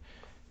into it.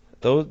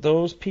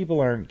 Those people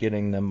aren't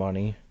getting the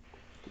money.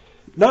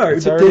 No,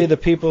 It's but already the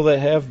people that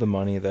have the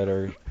money that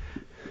are.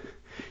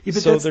 yeah, but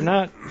So that's they're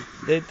not.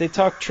 They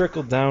talk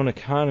trickle down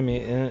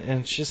economy,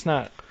 and it's just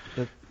not.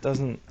 It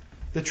doesn't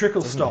the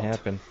trickle doesn't stopped.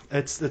 happen.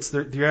 It's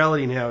the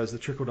reality now is the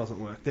trickle doesn't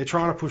work. They're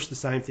trying to push the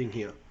same thing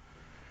here.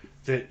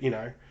 That, you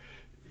know,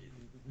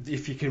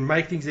 if you can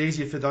make things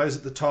easier for those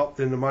at the top,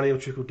 then the money will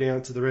trickle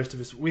down to the rest of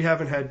us. We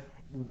haven't had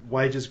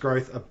wages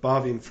growth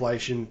above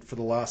inflation for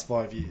the last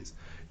 5 years.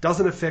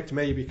 Doesn't affect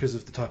me because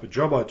of the type of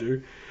job I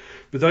do,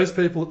 but those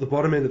people at the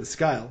bottom end of the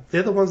scale,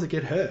 they're the ones that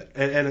get hurt.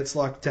 And it's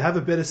like, to have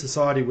a better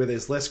society where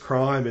there's less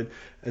crime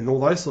and all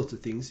those sorts of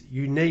things,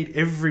 you need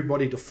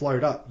everybody to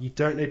float up. You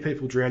don't need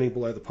people drowning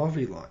below the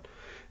poverty line.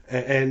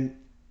 And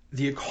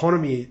the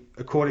economy,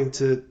 according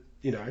to,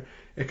 you know,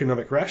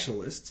 economic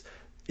rationalists,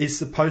 is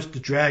supposed to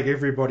drag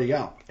everybody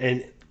up.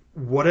 And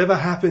whatever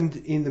happened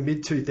in the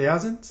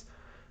mid-2000s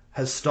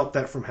has stopped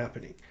that from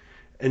happening.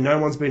 And no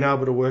one's been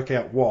able to work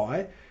out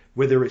why.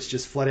 Whether it's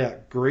just flat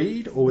out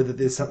greed or whether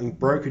there's something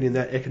broken in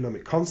that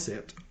economic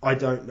concept, I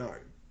don't know.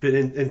 But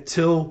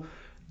until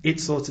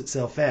it sorts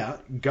itself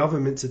out,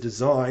 governments are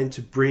designed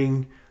to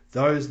bring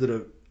those that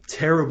are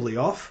terribly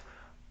off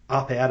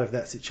up out of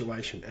that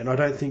situation. And I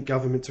don't think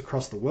governments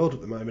across the world at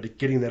the moment are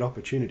getting that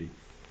opportunity.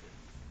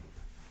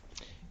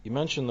 You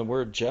mentioned the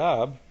word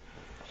job.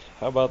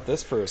 How about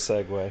this for a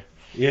segue?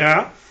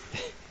 Yeah.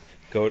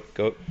 Goat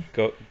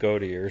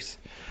ears.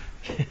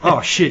 Oh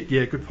shit,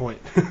 yeah, good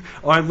point.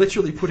 I'm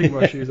literally putting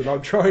my shoes on.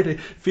 I'm trying to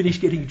finish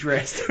getting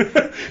dressed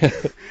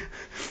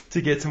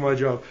to get to my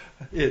job.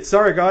 Yeah,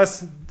 sorry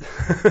guys.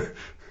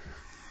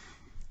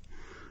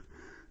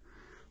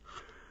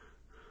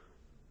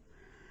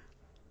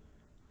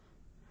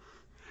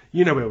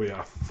 You know where we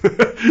are.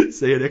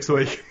 See you next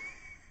week.